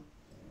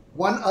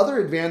 One other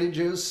advantage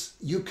is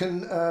you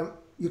can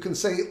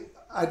say,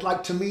 I'd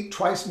like to meet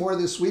twice more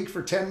this week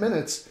for 10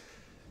 minutes,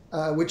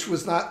 which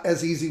was not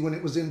as easy when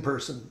it was in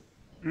person.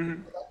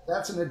 Mm-hmm.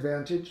 That's an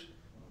advantage.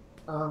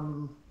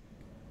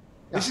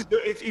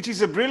 It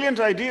is a brilliant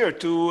idea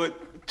to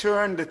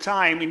turn the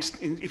time,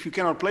 if you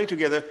cannot play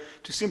together,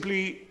 to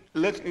simply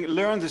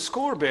learn the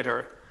score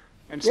better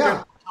and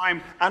spend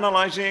time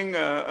analyzing,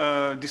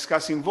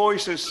 discussing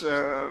voices,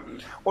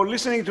 or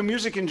listening to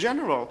music in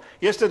general.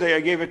 Yesterday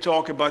I gave a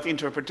talk about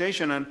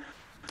interpretation, and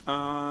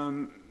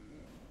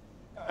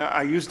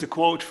I used a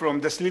quote from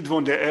Das Lied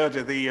von der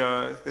Erde,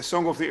 the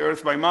Song of the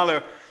Earth by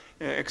Mahler,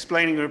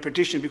 explaining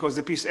repetition, because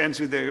the piece ends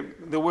with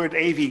the word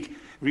ewig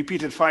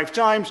repeated 5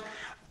 times.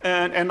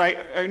 And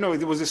I know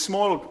it was a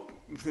small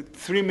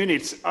 3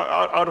 minutes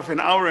out of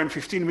an hour and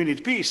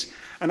 15-minute piece.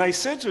 And I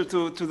said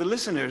to the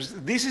listeners,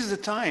 this is the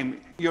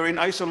time. You're in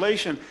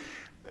isolation.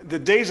 The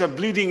days are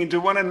bleeding into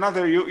one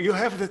another. You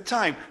have the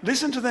time.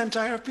 Listen to the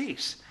entire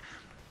piece.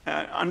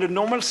 Under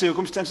normal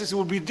circumstances, it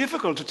would be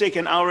difficult to take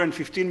an hour and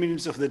 15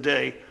 minutes of the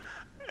day.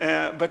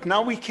 But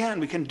now we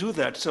can do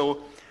that.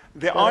 So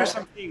there are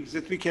some things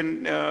that we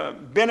can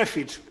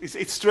benefit.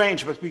 It's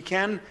strange, but we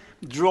can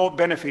draw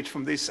benefit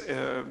from this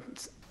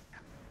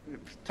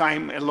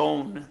time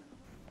alone.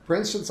 For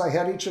instance, I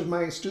had each of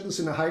my students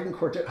in a Haydn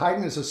quartet.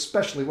 Haydn is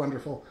especially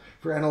wonderful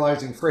for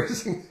analyzing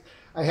phrasing.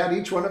 I had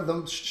each one of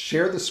them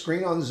share the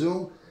screen on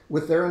Zoom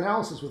with their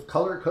analysis, with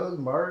color code,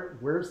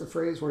 where's the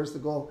phrase, where's the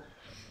goal,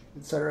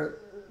 etc.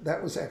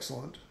 That was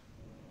excellent.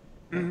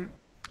 Mm-hmm.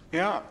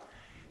 Yeah.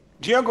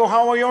 Diego,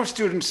 how are your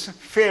students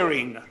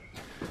faring?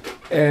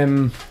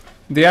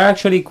 They are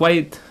actually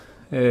quite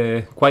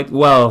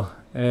well.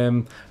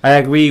 I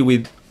agree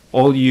with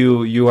all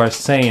you are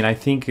saying. I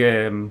think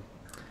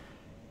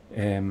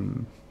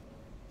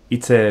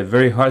it's a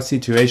very hard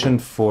situation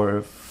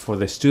for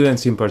the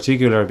students in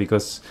particular,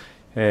 because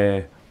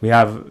we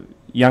have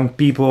young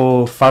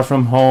people far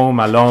from home,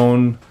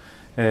 alone,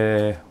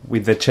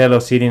 with the cello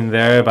sitting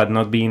there but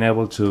not being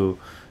able to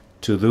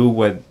do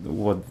what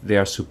they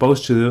are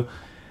supposed to do.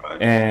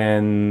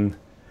 And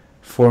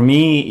for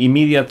me,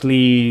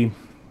 immediately,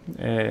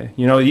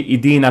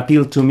 it didn't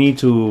appeal to me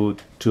to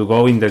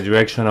go in the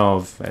direction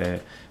of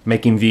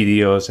making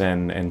videos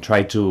and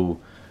try to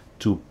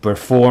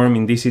perform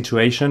in this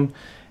situation.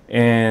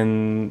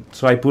 And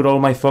so I put all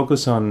my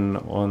focus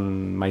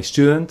on my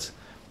students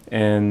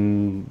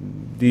and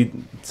did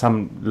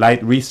some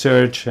light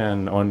research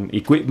and on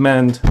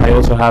equipment. I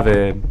also have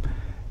a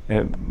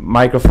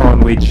microphone,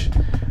 which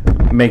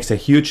makes a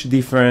huge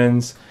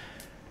difference.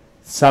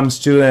 Some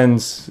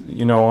students,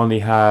 only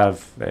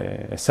have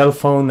a cell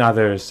phone,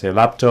 others a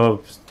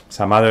laptop,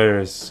 some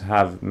others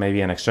have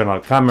maybe an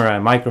external camera, a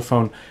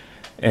microphone,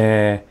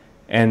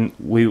 and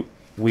we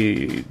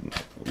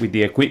with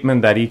the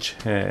equipment that each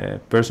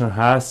person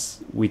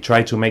has, we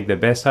try to make the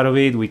best out of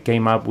it. We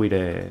came up with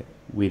a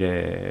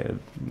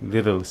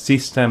little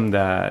system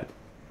that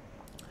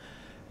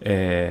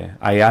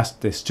I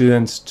asked the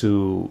students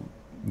to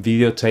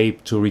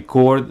videotape, to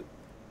record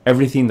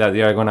everything that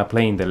they are going to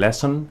play in the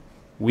lesson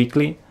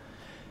weekly.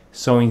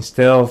 So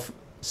instead of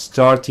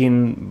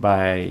starting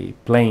by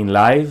playing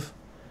live,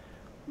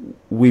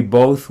 we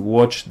both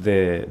watched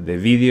the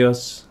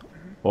videos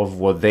of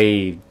what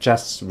they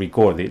just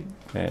recorded,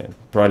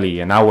 probably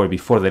an hour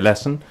before the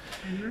lesson,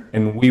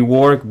 and we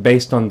worked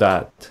based on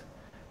that,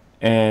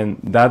 and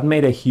that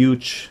made a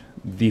huge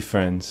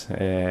difference.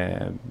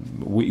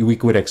 We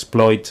could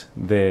exploit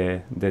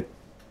the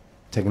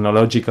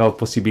technological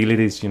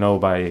possibilities,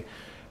 by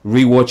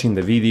rewatching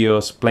the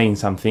videos, playing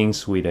some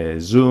things with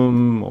a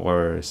zoom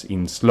or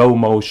in slow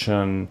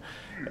motion,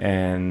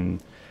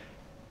 and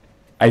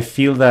I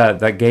feel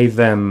that gave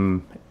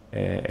them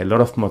a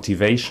lot of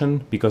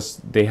motivation because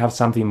they have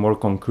something more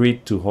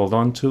concrete to hold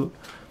on to.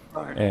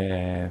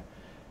 Right.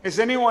 Has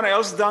anyone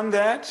else done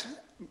that?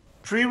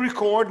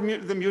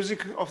 Pre-record the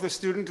music of the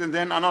student and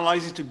then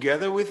analyze it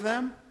together with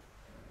them?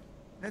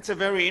 That's a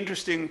very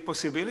interesting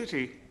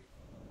possibility.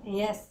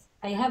 Yes,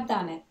 I have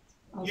done it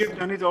also. You've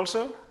done it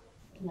also?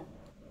 No.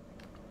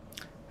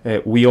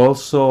 We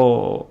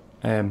also,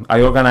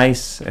 I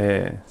organize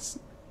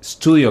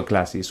studio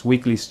classes,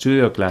 weekly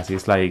studio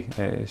classes, like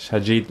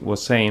Chagit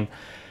was saying.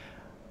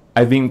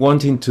 I've been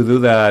wanting to do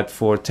that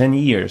for 10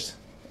 years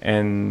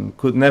and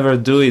could never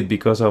do it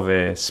because of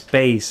a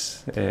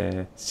space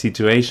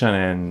situation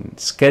and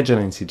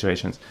scheduling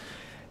situations.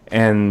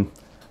 And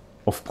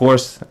of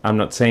course, I'm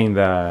not saying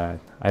that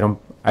I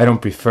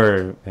don't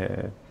prefer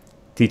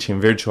teaching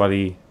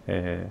virtually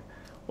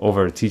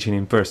over teaching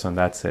in person.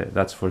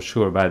 That's for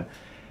sure. But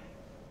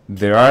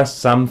there are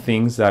some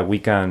things that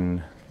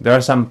there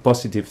are some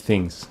positive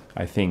things,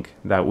 I think,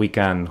 that we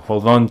can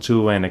hold on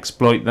to and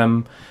exploit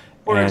them.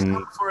 For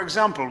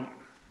example?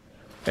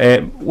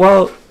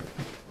 For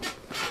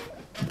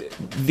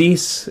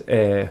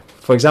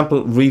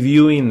example,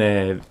 reviewing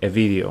a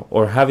video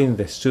or having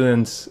the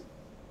students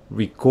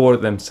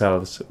record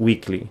themselves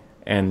weekly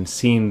and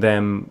seeing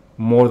them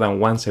more than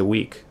once a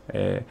week.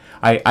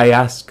 I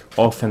ask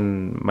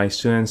often my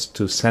students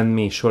to send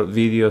me short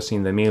videos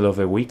in the middle of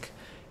a week,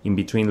 in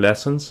between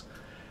lessons,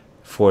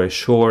 for a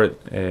short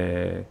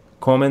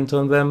comment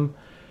on them,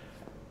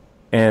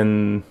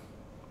 and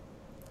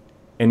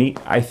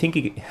I think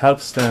it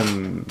helps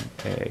them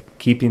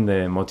keeping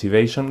the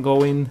motivation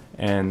going,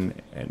 and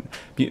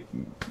they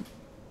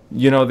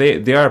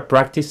are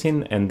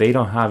practicing and they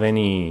don't have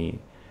any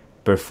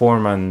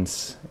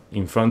performance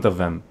in front of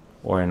them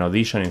or an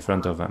audition in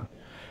front of them.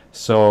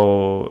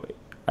 So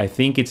I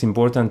think it's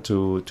important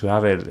to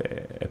have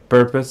a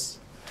purpose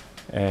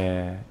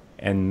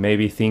and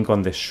maybe think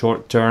on the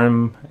short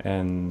term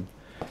and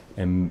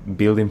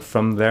building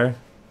from there.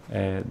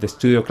 The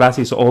studio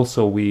classes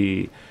also,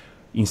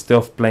 instead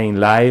of playing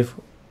live,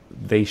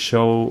 they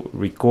show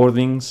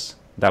recordings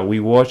that we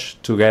watch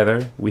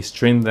together. We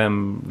stream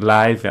them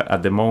live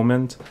at the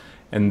moment,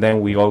 and then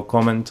we all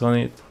comment on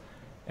it,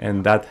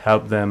 and that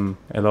helped them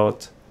a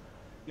lot.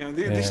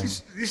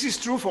 This is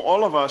true for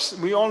all of us.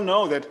 We all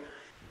know that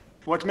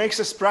what makes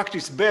us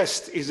practice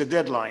best is a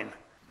deadline.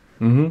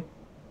 Mm-hmm.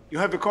 You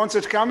have a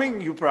concert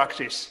coming, you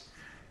practice.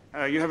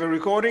 You have a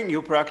recording,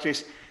 you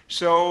practice.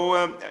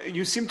 So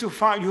you seem to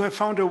you have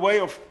found a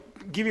way of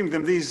giving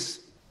them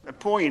these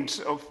points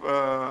of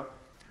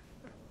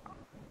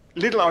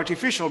little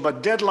artificial,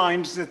 but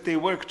deadlines that they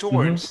work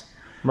towards.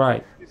 Mm-hmm.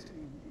 Right. It's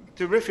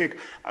terrific.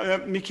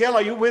 Mikael,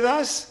 are you with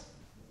us?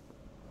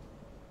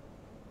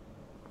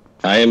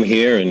 I am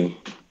here and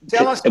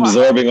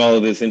absorbing all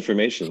of this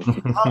information.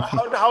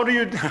 How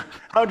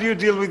do you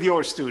deal with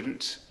your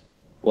students?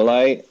 Well,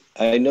 I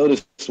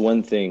noticed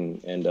one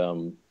thing,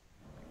 and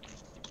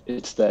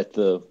it's that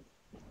the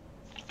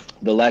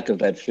lack of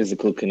that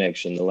physical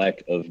connection, the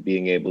lack of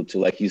being able to,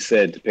 like you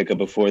said, to pick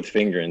up a fourth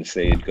finger and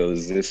say it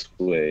goes this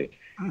way.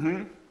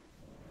 Mm-hmm.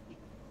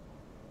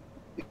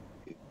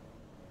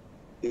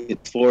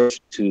 It's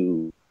forced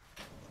to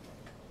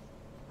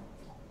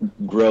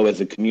grow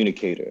as a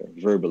communicator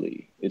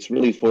verbally. It's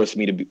really forced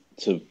me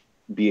to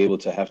be able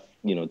to have,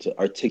 to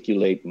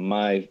articulate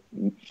my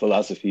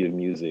philosophy of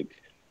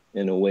music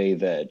in a way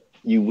that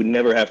you would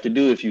never have to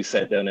do if you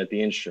sat down at the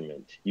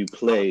instrument. You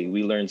play,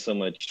 we learn so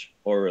much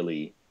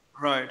orally.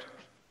 Right.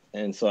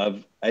 And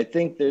so I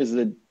think there's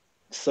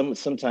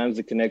sometimes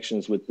the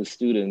connections with the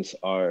students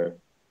are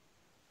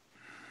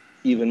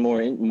even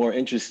more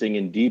interesting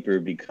and deeper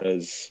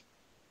because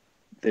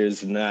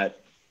there's not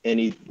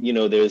any,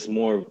 there's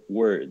more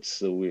words.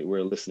 So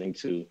we're listening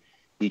to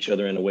each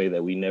other in a way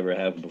that we never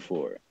have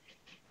before.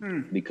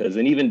 Because,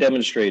 and even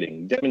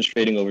demonstrating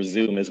over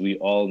Zoom, as we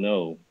all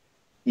know,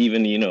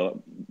 even,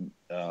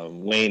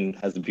 Wayne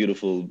has a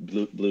beautiful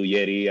blue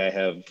Yeti. I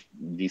have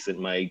decent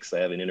mics. I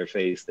have an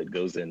interface that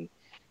goes in,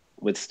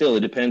 but still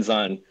it depends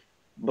on,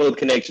 both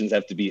connections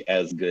have to be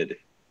as good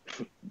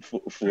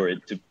for it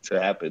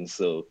to happen.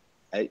 So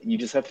you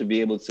just have to be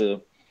able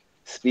to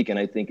speak. And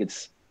I think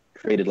it's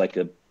created like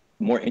a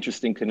more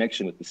interesting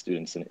connection with the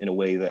students in a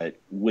way that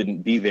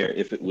wouldn't be there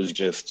if it was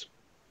just,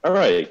 all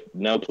right,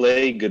 now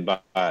play, goodbye.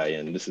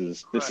 And this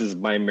is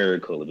my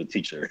miracle of a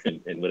teacher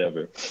and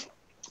whatever,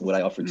 what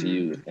I offer to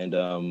you.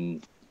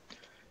 And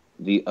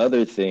the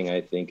other thing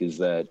I think is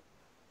that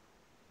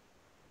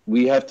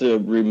we have to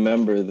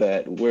remember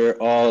that we're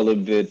all a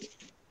bit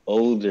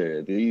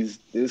older.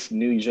 This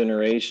new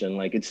generation,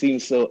 like it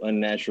seems so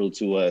unnatural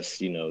to us,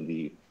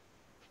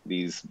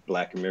 these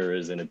Black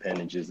Mirrors and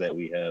appendages that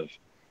we have.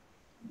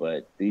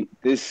 But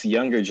this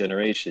younger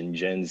generation,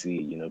 Gen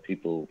Z,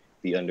 people,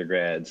 the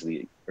undergrads,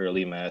 the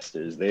early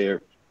masters,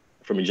 they're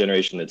from a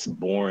generation that's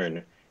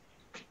born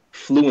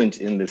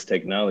fluent in this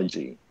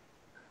technology.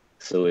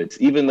 So it's,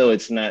 even though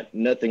it's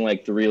nothing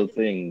like the real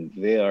thing,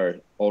 they are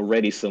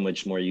already so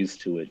much more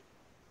used to it.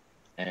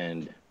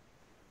 And,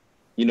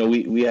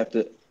 we have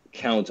to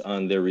count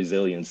on their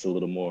resilience a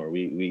little more.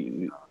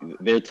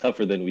 They're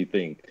tougher than we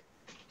think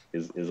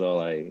is all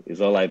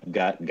I've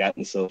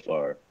gotten so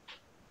far.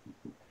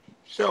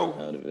 So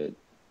out of it.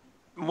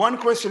 One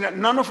question,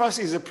 none of us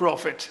is a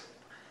prophet,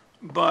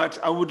 but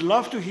I would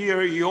love to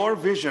hear your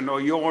vision or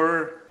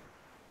your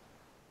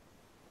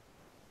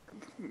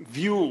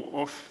view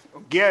of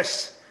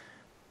guess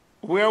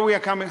where we are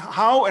coming,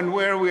 how and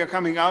where we are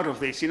coming out of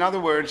this. In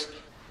other words,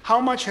 how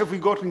much have we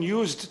gotten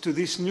used to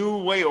this new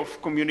way of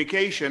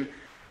communication?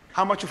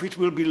 How much of it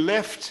will be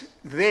left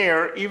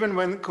there even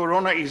when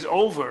Corona is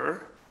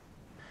over?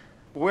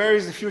 Where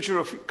is the future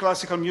of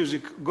classical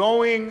music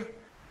going?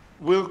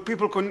 Will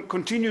people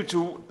continue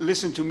to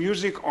listen to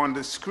music on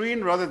the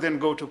screen rather than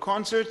go to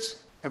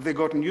concerts? Have they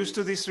gotten used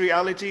to this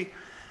reality?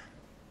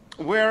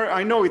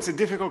 I know it's a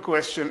difficult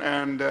question,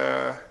 and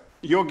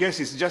your guess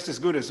is just as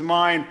good as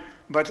mine,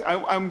 but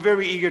I'm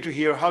very eager to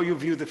hear how you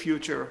view the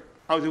future.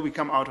 How do we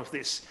come out of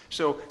this?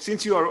 So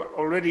since you are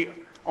already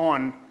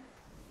on,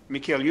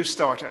 Mikael, you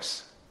start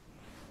us.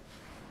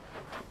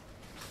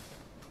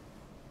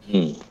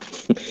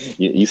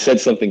 You said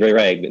something very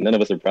right, but none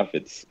of us are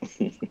prophts.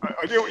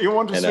 You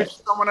want to switch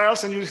to someone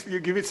else and you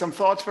give it some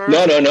thought first?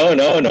 No.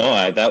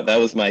 That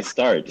was my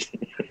start.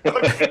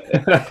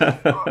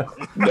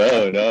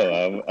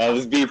 No. I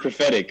was being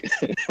prophetic.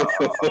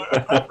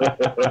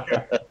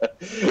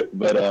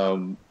 But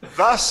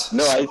thus,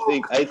 no, I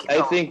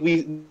think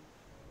we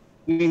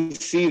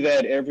see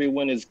that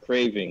everyone is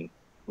craving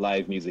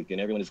live music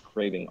and everyone is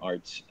craving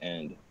art,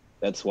 and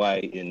that's why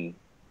in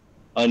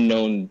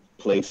unknown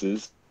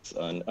places,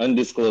 on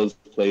undisclosed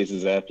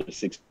places after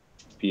 6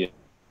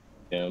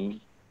 p.m.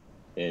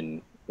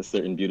 in a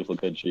certain beautiful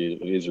country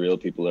of Israel,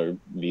 people are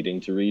meeting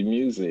to read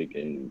music,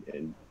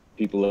 and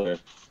people are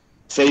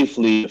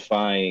safely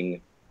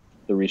defying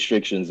the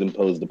restrictions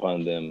imposed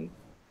upon them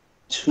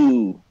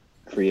to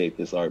create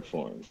this art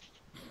form.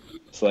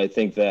 So I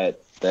think that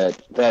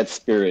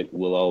spirit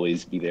will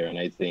always be there, and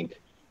I think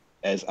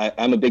as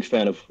I'm a big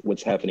fan of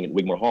what's happening at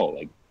Wigmore Hall,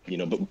 like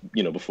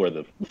before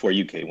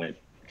UK went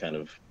kind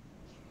of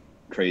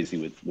crazy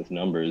with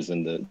numbers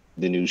and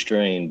the new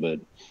strain, but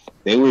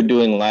they were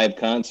doing live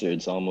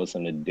concerts almost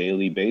on a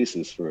daily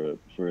basis for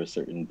a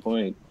certain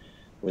point,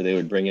 where they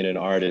would bring in an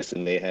artist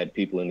and they had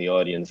people in the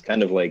audience,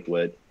 kind of like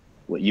what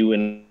you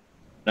and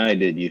I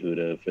did,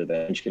 Yehuda, for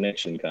that French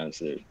Connection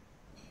concert.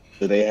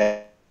 So they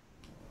had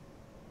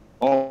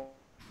all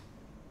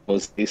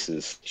those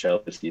cases,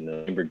 cellists,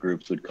 member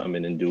groups would come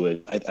in and do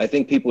it. I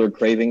think people are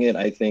craving it.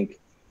 I think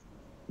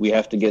we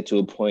have to get to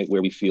a point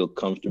where we feel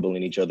comfortable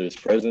in each other's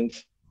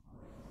presence,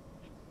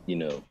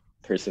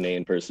 person A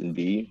and person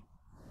B.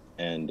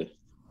 And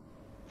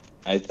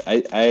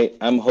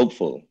I'm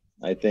hopeful.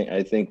 I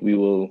think we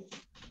will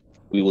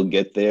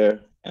get there.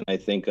 And I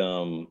think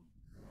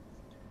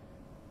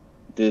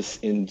this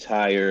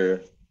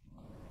entire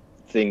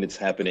thing that's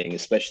happening,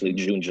 especially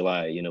June,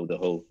 July, the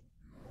whole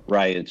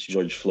riots,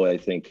 George Floyd,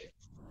 I think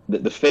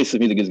the face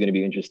of music is going to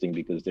be interesting,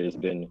 because there's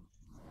been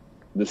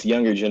this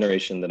younger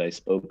generation that I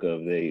spoke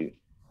of.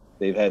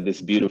 They've had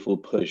this beautiful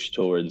push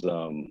towards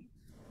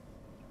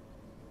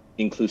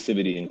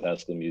inclusivity in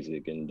classical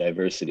music and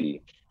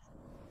diversity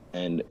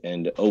and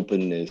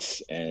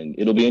openness, and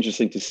it'll be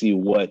interesting to see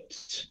what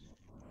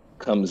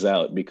comes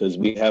out, because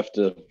we have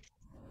to,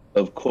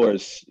 of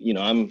course,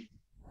 I'm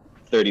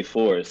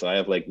 34, so I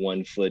have like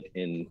 1 foot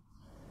in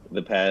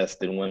the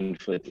past and 1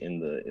 foot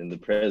in the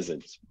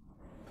present,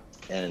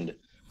 and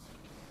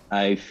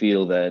I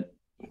feel that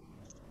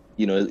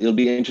you know, it'll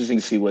be interesting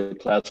to see what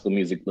classical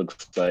music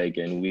looks like,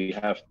 and we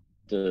have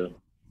to,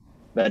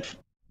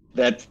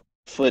 that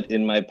foot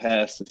in my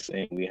past is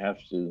saying we have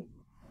to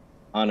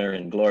honor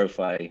and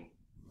glorify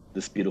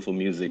this beautiful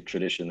music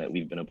tradition that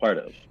we've been a part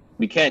of.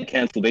 We can't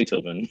cancel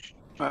Beethoven,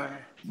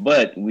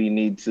 but we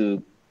need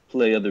to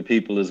play other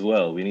people as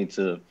well. We need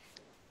to,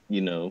 you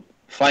know,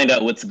 find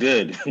out what's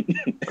good.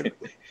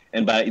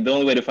 And the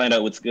only way to find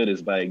out what's good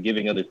is by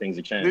giving other things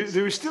a chance.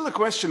 There is still a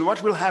question,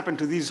 what will happen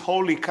to these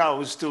holy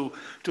cows, to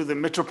the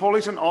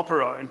Metropolitan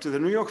Opera and to the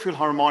New York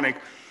Philharmonic?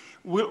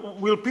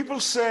 Will people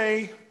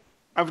say,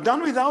 I've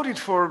done without it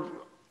for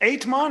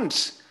 8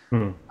 months.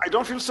 I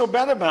don't feel so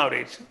bad about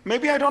it.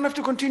 Maybe I don't have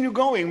to continue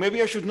going.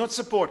 Maybe I should not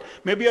support.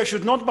 Maybe I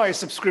should not buy a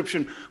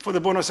subscription for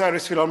the Buenos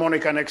Aires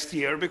Philharmonic next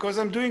year because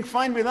I'm doing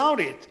fine without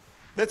it.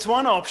 That's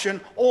one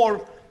option.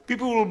 Or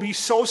people will be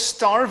so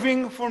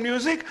starving for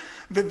music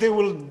that they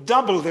will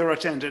double their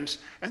attendance.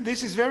 And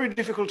this is very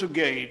difficult to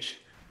gauge.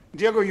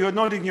 Diego, you're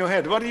nodding your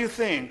head. What do you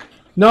think?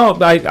 No,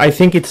 I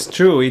think it's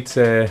true. It's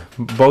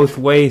both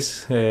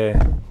ways.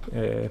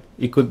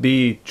 It could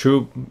be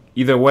true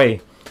either way.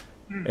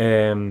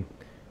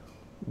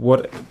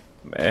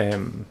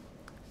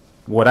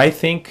 What I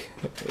think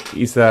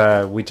is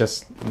that we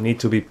just need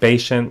to be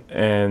patient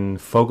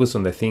and focus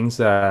on the things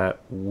that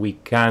we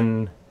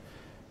can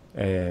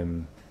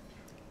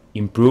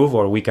improve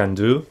or we can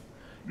do,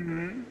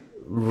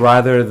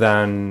 rather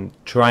than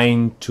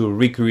trying to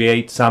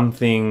recreate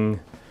something.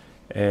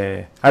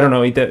 I don't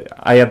know.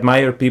 I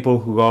admire people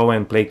who go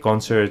and play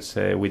concerts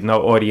with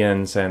no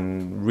audience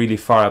and really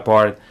far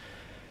apart.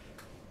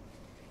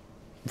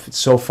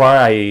 So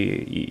far,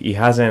 it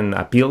hasn't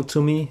appealed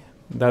to me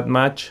that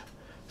much.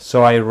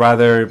 So I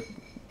rather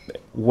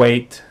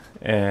wait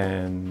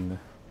and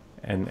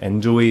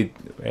do it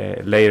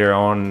later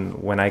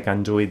on when I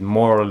can do it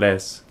more or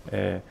less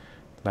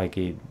like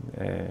it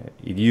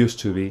used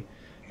to be.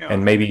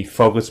 And maybe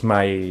focus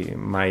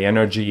my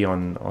energy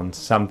on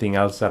something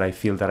else that I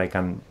feel that I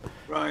can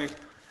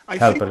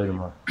help a little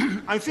more.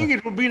 I think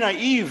it would be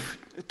naive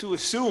to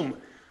assume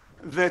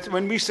that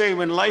when we say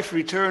when life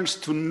returns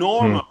to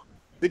normal,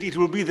 that it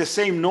will be the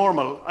same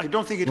normal. I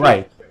don't think it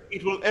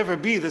will ever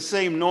be the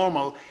same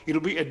normal.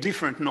 It'll be a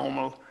different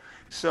normal.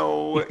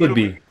 So it could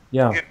be.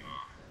 Yeah.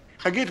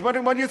 Chagit,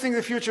 what do you think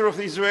the future of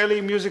the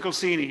Israeli musical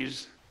scene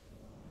is?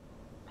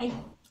 I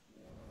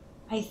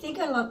think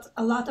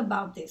a lot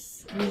about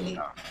this, really.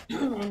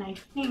 And I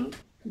think,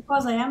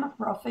 because I am a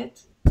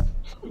prophet,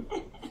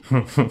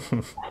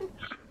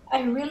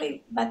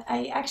 but I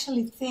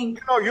actually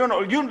think...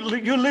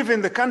 You live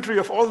in the country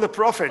of all the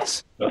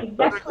prophets.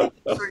 Exactly.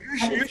 So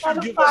you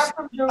should give far us...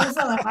 from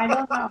Jerusalem, I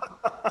don't know.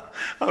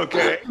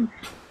 Okay.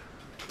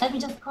 Let me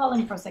just call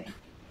him for a second.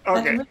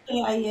 Okay. But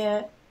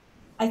really,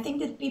 I think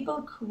that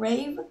people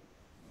crave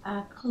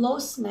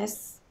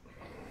closeness,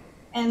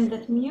 and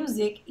that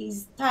music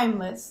is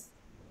timeless.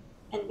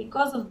 And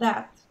because of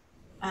that,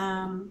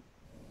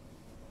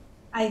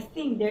 I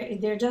think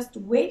they're just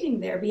waiting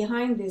there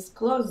behind this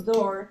closed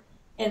door,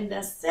 and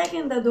the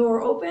second the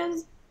door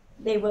opens,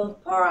 they will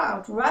pour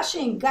out,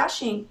 rushing,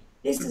 gushing.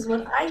 This is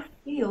what I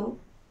feel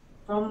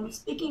from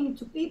speaking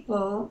to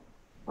people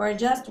who are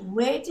just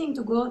waiting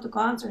to go to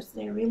concerts.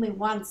 They really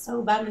want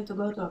so badly to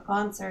go to a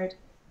concert.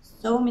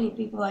 So many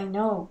people I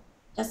know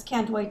just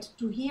can't wait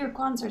to hear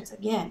concerts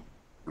again.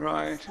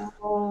 Right.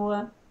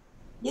 So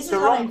this is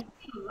how I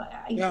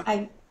feel.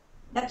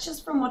 That's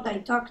just from what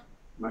I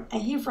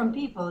hear from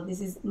people. This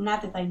is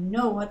not that I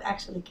know what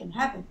actually can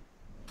happen.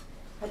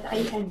 But I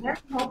am very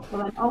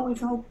hopeful and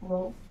always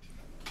hopeful.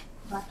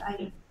 But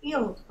I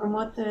feel from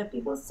what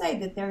people say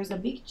that there is a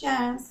big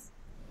chance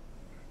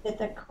that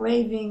the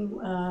craving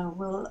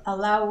will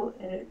allow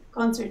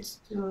concerts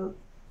to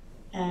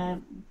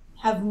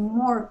have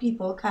more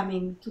people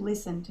coming to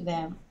listen to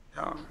them.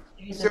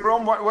 Sae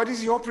Rom, what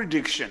is your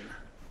prediction?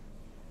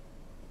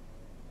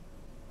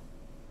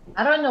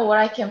 I don't know what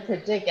I can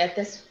predict at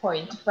this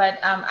point, but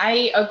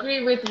I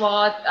agree with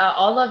what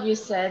all of you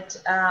said.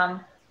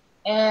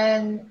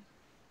 And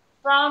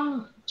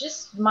from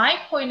just my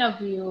point of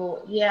view,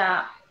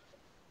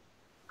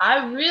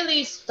 I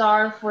really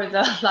starve for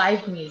the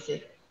live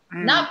music.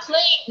 Not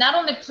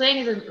only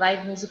playing the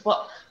live music,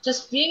 but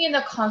just being in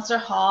the concert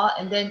hall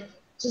and then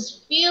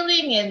just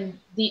feeling in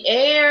the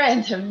air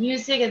and the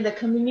music and the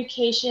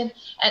communication.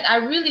 And I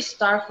really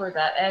starve for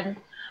that. And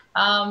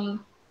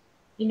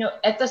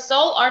at the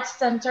Seoul Arts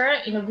Center,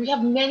 we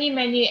have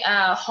many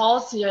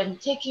halls here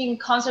and taking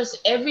concerts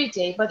every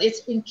day, but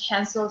it's been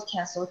canceled.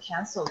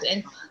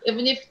 And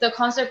even if the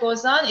concert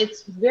goes on,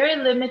 it's very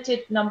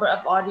limited number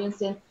of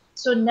audience. And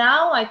so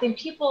now I think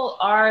people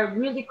are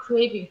really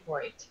craving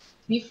for it.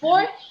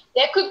 Before,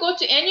 they could go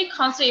to any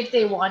concert if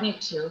they wanted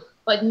to,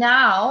 but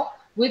now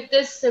with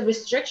this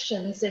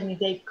restrictions, and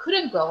they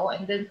couldn't go.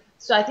 And then,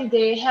 so I think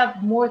they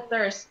have more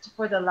thirst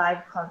for the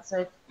live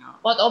concert.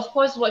 But of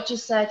course, what you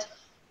said,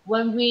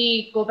 when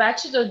we go back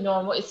to the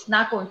normal, it's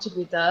not going to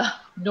be the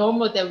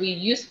normal that we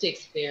used to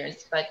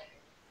experience. But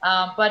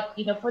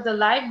for the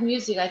live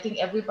music, I think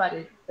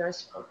everybody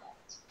thirsts for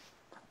that.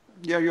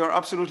 Yeah, you're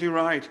absolutely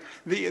right.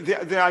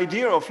 The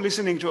idea of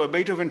listening to a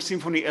Beethoven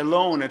symphony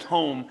alone at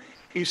home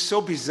is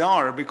so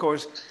bizarre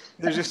because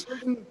there's a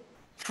certain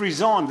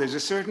frisson, there's a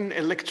certain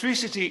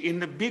electricity in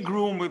the big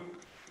room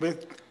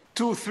with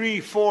 2, 3,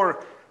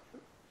 4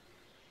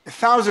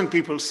 1,000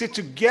 people sit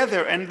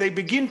together and they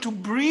begin to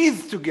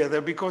breathe together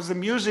because the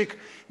music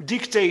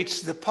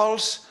dictates the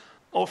pulse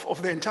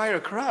of the entire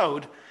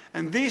crowd.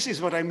 And this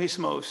is what I miss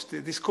most,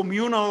 this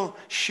communal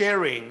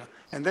sharing.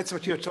 And that's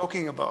what you're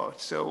talking about.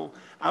 So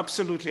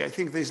absolutely, I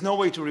think there's no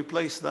way to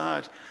replace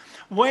that.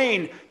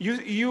 Wayne,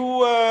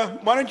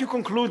 why don't you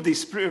conclude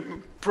this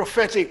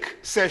prophetic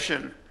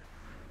session?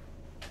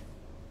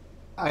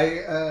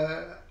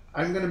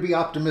 I'm going to be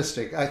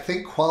optimistic. I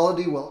think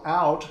quality will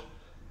out.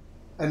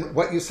 And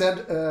what you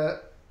said,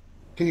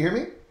 can you hear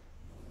me?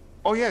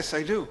 Oh, yes,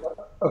 I do.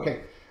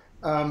 Okay.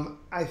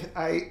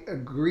 I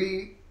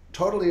agree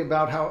totally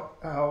about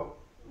how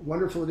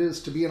wonderful it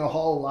is to be in a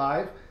hall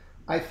live.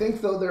 I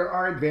think, though, there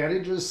are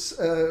advantages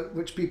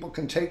which people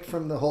can take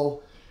from the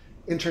whole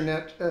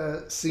internet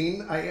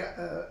scene.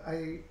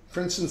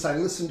 For instance, I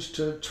listened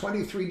to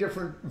 23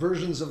 different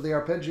versions of the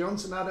Arpeggione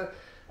Sonata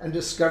and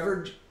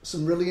discovered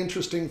some really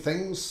interesting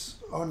things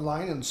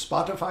online and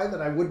Spotify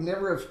that I would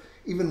never have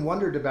even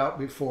wondered about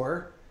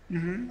before.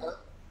 Mm-hmm.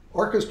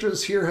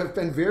 Orchestras here have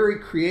been very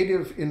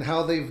creative in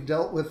how they've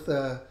dealt with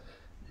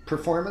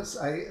performance.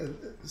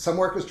 Some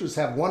orchestras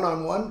have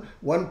one-on-one,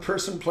 one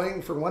person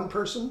playing for one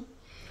person.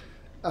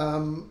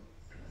 Carolyn,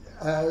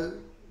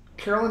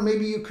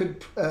 maybe you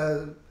could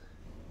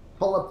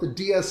pull up the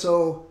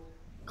DSO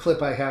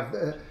clip I have.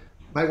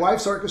 My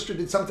wife's orchestra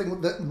did something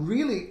that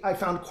really I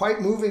found quite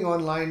moving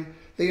online.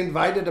 They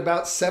invited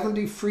about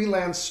 70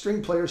 freelance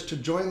string players to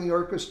join the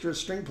orchestra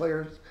string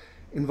players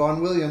in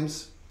Vaughan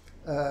Williams,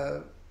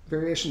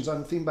 variations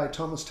on a theme by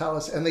Thomas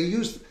Tallis, and they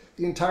used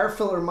the entire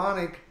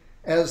Philharmonic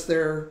as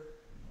their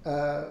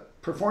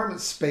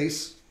performance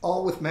space,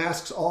 all with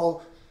masks,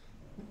 all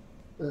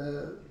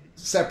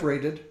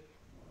separated.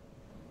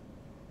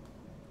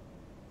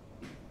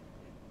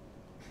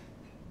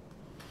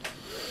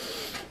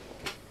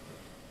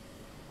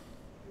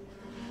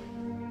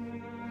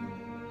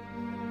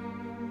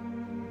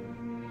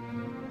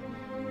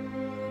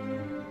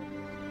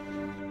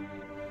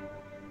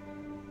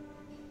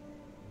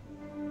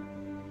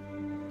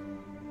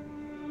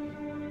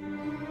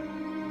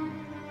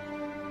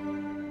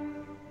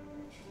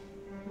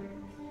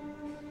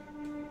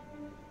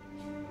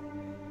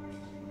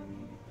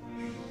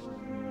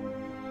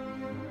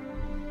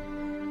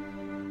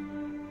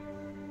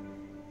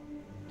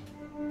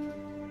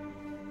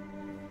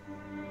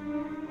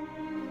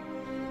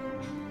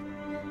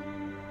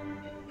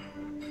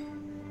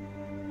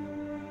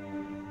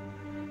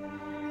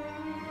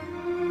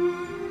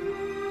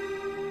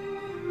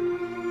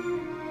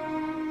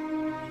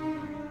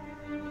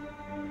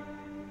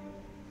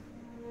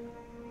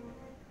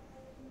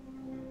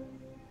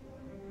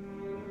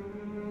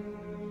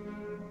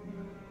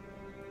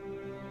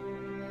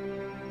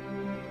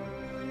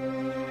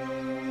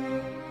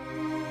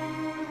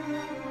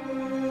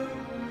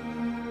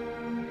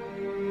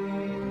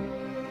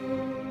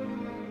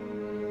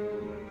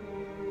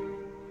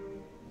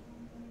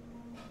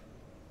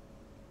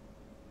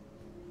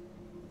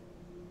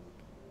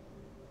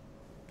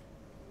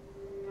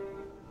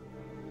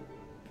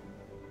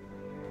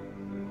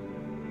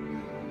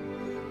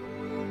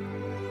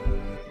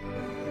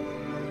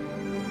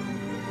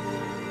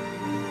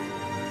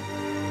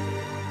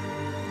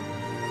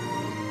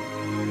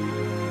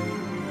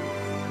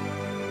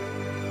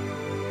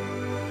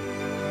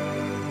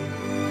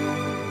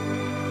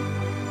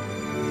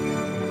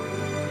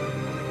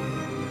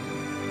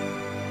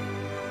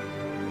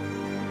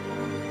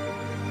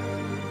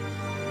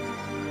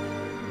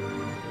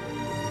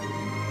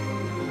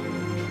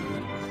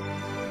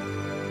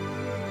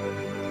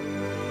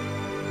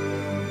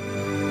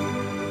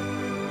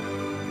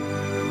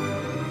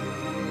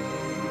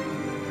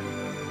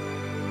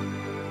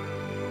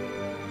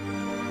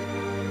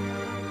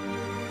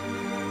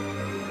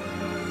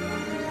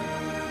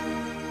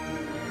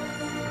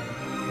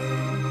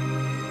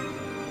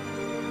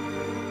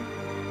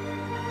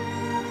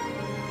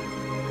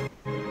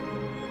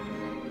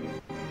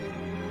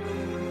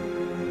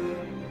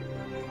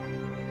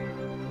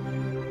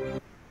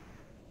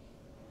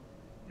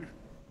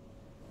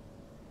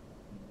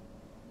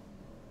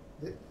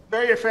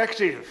 Very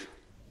effective.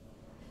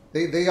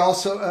 They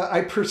also,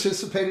 I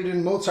participated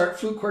in Mozart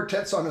flute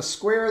quartets on a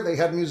square. They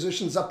had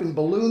musicians up in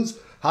balloons,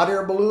 hot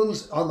air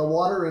balloons, on the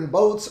water in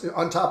boats,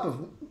 on top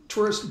of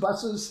tourist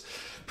buses,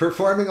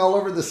 performing all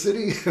over the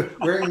city,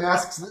 wearing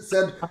masks that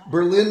said,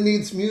 "Berlin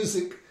needs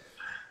music."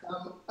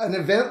 An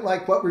event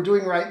like what we're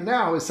doing right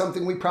now is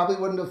something we probably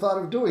wouldn't have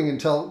thought of doing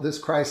until this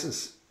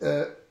crisis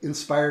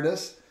inspired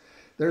us.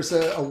 There's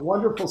a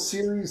wonderful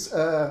series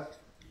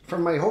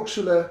from my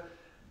Hochschule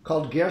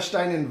called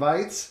Gerstein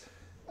Invites,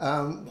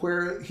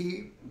 where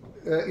he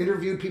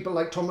interviewed people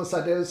like Thomas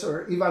Adès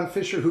or Ivan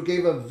Fischer, who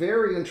gave a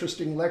very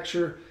interesting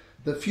lecture,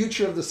 The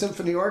Future of the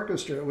Symphony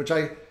Orchestra, which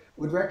I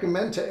would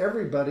recommend to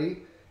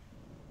everybody.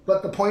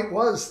 but the point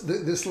was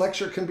this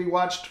lecture can be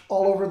watched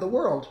all over the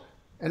world,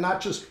 and not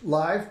just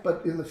live,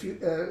 but in the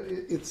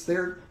it's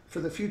there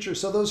for the future.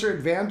 So those are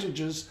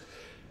advantages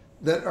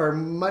that are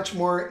much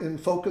more in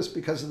focus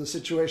because of the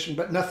situation,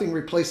 but nothing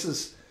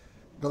replaces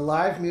the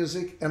live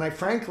music. And I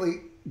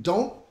frankly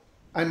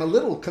I'm a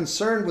little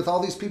concerned with all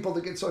these people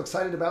that get so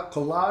excited about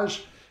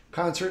collage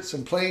concerts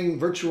and playing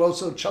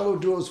virtuoso cello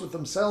duos with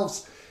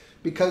themselves,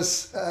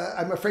 because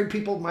I'm afraid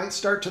people might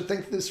start to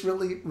think this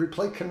really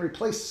can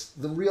replace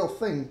the real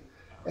thing.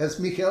 As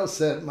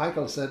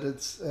Michael said,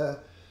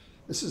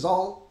 this is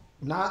all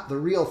not the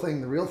real thing.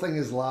 The real thing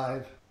is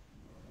live.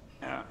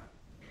 Yeah.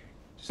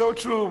 So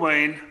true,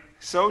 Wayne.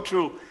 So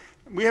true.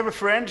 We have a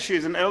friend,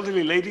 she's an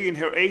elderly lady in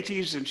her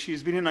 80s, and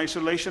she's been in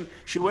isolation.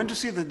 She went to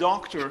see the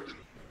doctor,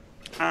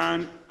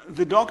 and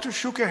the doctor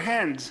shook her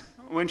hand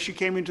when she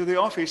came into the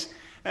office,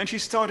 and she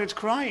started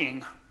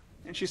crying.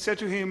 And she said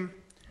to him,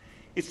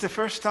 "It's the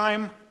first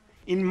time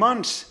in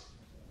months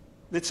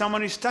that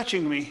someone is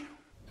touching me."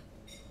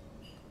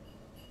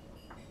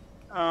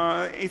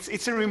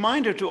 It's a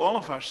reminder to all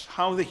of us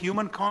how the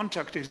human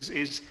contact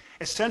is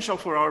essential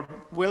for our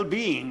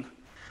well-being.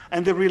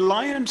 And the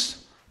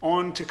reliance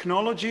on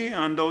technology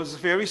and those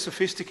very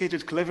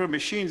sophisticated, clever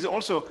machines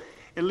also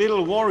a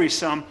little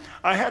worrisome.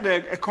 I had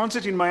a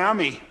concert in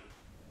Miami,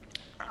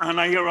 and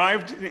I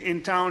arrived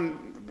in town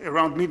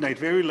around midnight,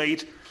 very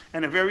late,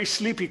 and a very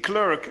sleepy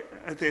clerk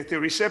at the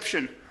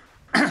reception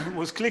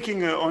was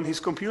clicking on his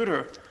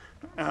computer,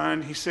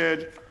 and he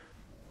said,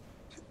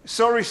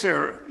 "Sorry,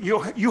 sir,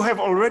 you have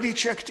already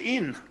checked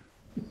in."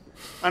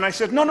 And I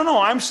said, no,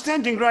 I'm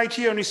standing right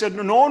here. And he said,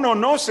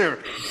 no, sir,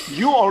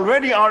 you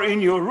already are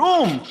in your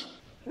room.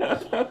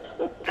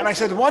 And I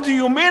said, "What do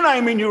you mean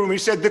I'm in your room?" He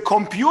said, "The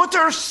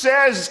computer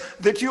says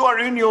that you are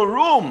in your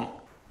room."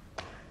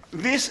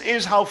 This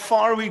is how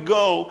far we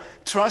go,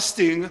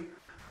 trusting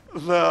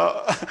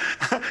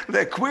the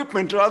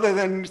equipment rather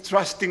than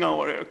trusting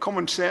our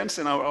common sense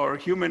and our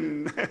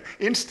human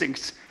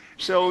instincts.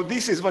 So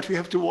this is what we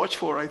have to watch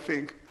for, I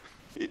think.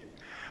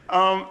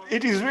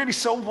 It is really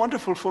so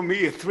wonderful for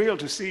me, a thrill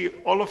to see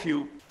all of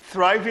you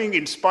thriving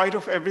in spite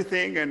of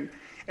everything and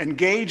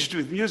engaged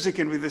with music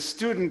and with the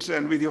students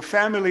and with your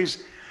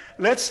families.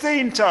 Let's stay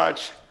in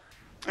touch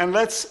and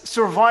let's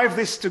survive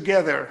this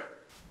together.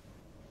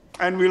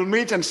 And we'll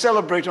meet and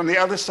celebrate on the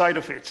other side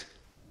of it.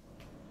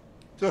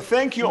 So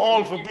thank you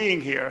all for being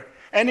here.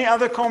 Any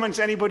other comments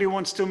anybody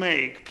wants to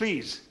make,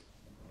 please?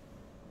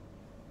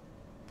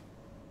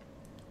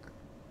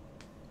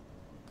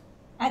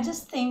 I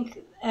just think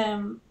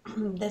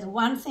that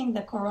one thing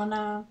the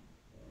corona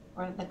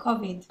or the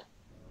COVID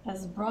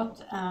has brought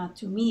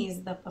to me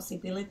is the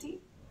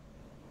possibility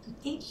to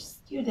teach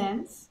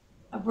students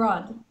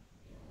abroad.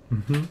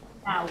 Mm-hmm.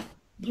 Now,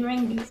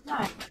 during this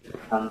time,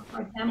 from, for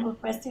example,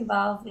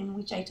 festivals in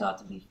which I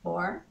taught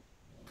before,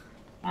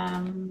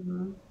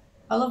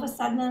 all of a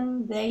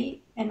sudden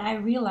I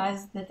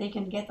realized that they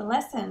can get a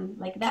lesson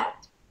like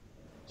that.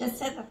 Just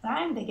set a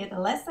time, they get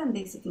a lesson,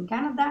 they sit in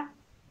Canada,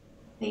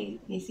 they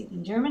sit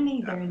in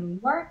Germany, they're in New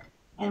York,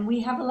 and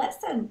we have a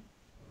lesson.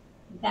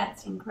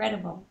 That's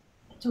incredible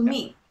to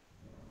me.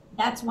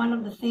 That's one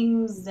of the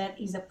things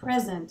that is a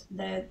present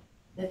that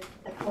the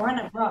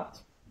Corona brought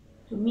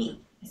to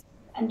me.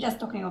 I'm just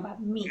talking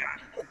about me.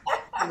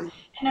 And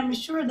I'm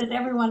sure that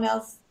everyone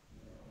else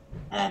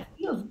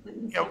feels the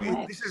same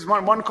way. This is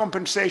one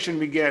compensation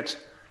we get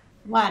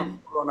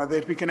from Corona,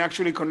 that we can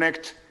actually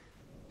connect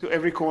to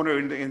every corner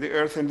in the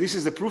earth, and this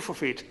is the proof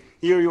of it.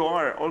 Here you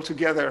are, all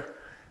together,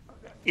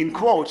 in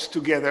quotes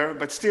together,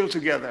 but still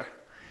together.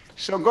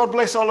 So God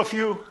bless all of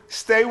you.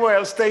 Stay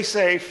well, stay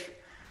safe,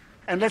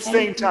 and let's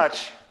stay in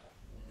touch.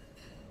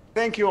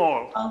 Thank you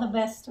all. All the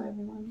best to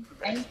everyone.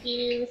 Thank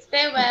you.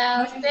 Stay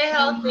well, stay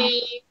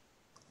healthy.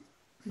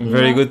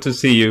 Very good to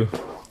see you.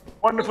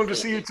 Wonderful to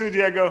see you too,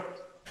 Diego.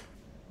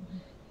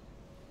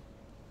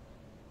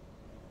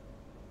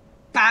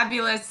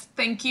 Fabulous.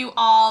 Thank you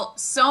all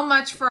so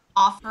much for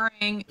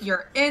offering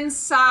your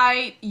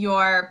insight,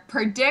 your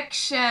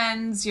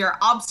predictions, your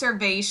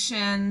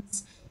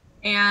observations.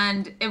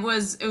 And it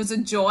was a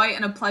joy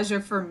and a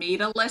pleasure for me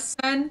to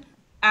listen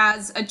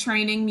as a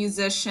training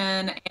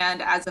musician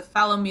and as a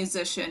fellow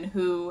musician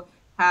who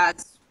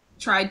has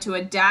tried to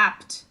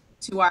adapt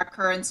to our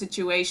current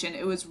situation.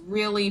 It was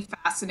really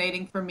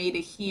fascinating for me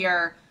to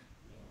hear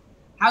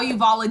how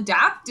you've all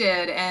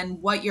adapted and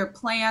what your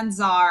plans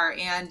are.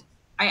 And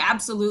I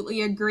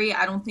absolutely agree.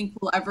 I don't think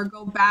we'll ever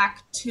go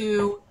back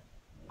to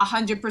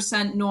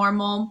 100%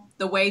 normal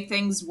the way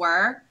things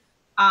were.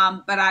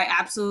 But I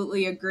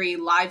absolutely agree.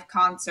 Live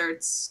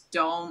concerts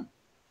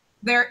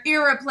they're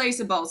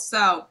irreplaceable.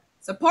 So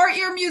support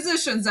your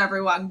musicians,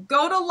 everyone.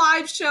 Go to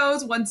live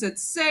shows once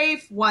it's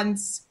safe,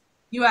 once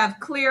you have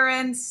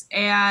clearance,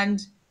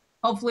 and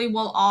hopefully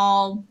we'll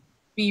all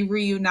be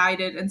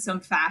reunited in some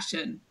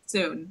fashion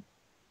soon.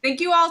 Thank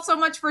you all so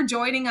much for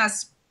joining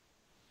us.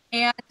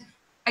 And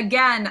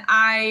again,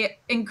 I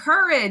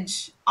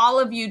encourage all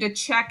of you to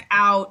check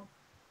out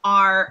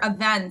our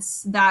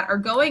events that are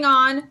going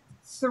on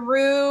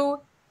through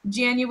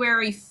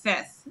January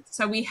 5th.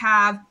 So we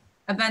have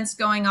events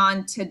going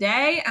on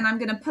today, and I'm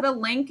going to put a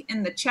link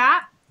in the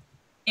chat,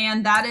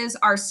 and that is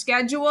our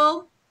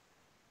schedule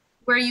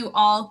where you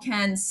all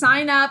can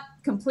sign up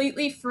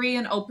completely free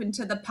and open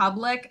to the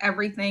public.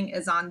 Everything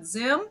is on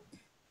Zoom.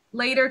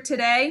 Later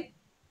today,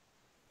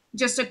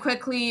 just to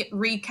quickly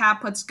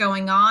recap what's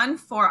going on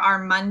for our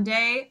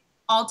Monday,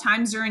 all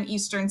times are in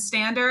Eastern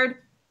Standard.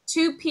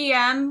 2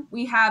 p.m.,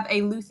 we have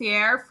a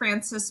luthier,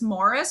 Francis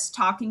Morris,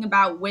 talking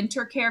about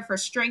winter care for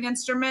string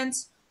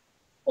instruments.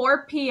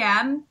 4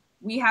 p.m.,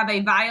 we have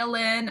a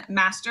violin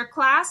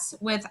masterclass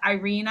with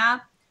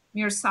Irina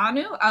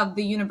Mirsanu of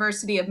the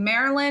University of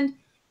Maryland.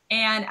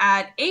 And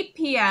at 8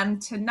 p.m.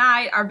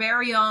 tonight, our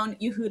very own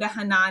Yehuda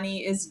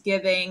Hanani is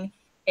giving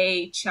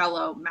a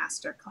cello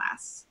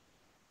masterclass.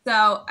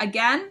 So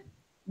again,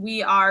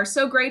 we are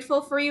so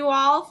grateful for you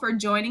all for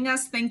joining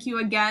us. Thank you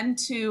again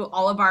to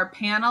all of our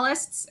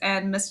panelists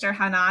and Mr.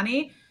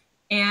 Hanani.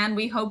 And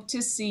we hope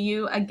to see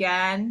you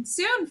again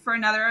soon for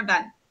another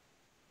event.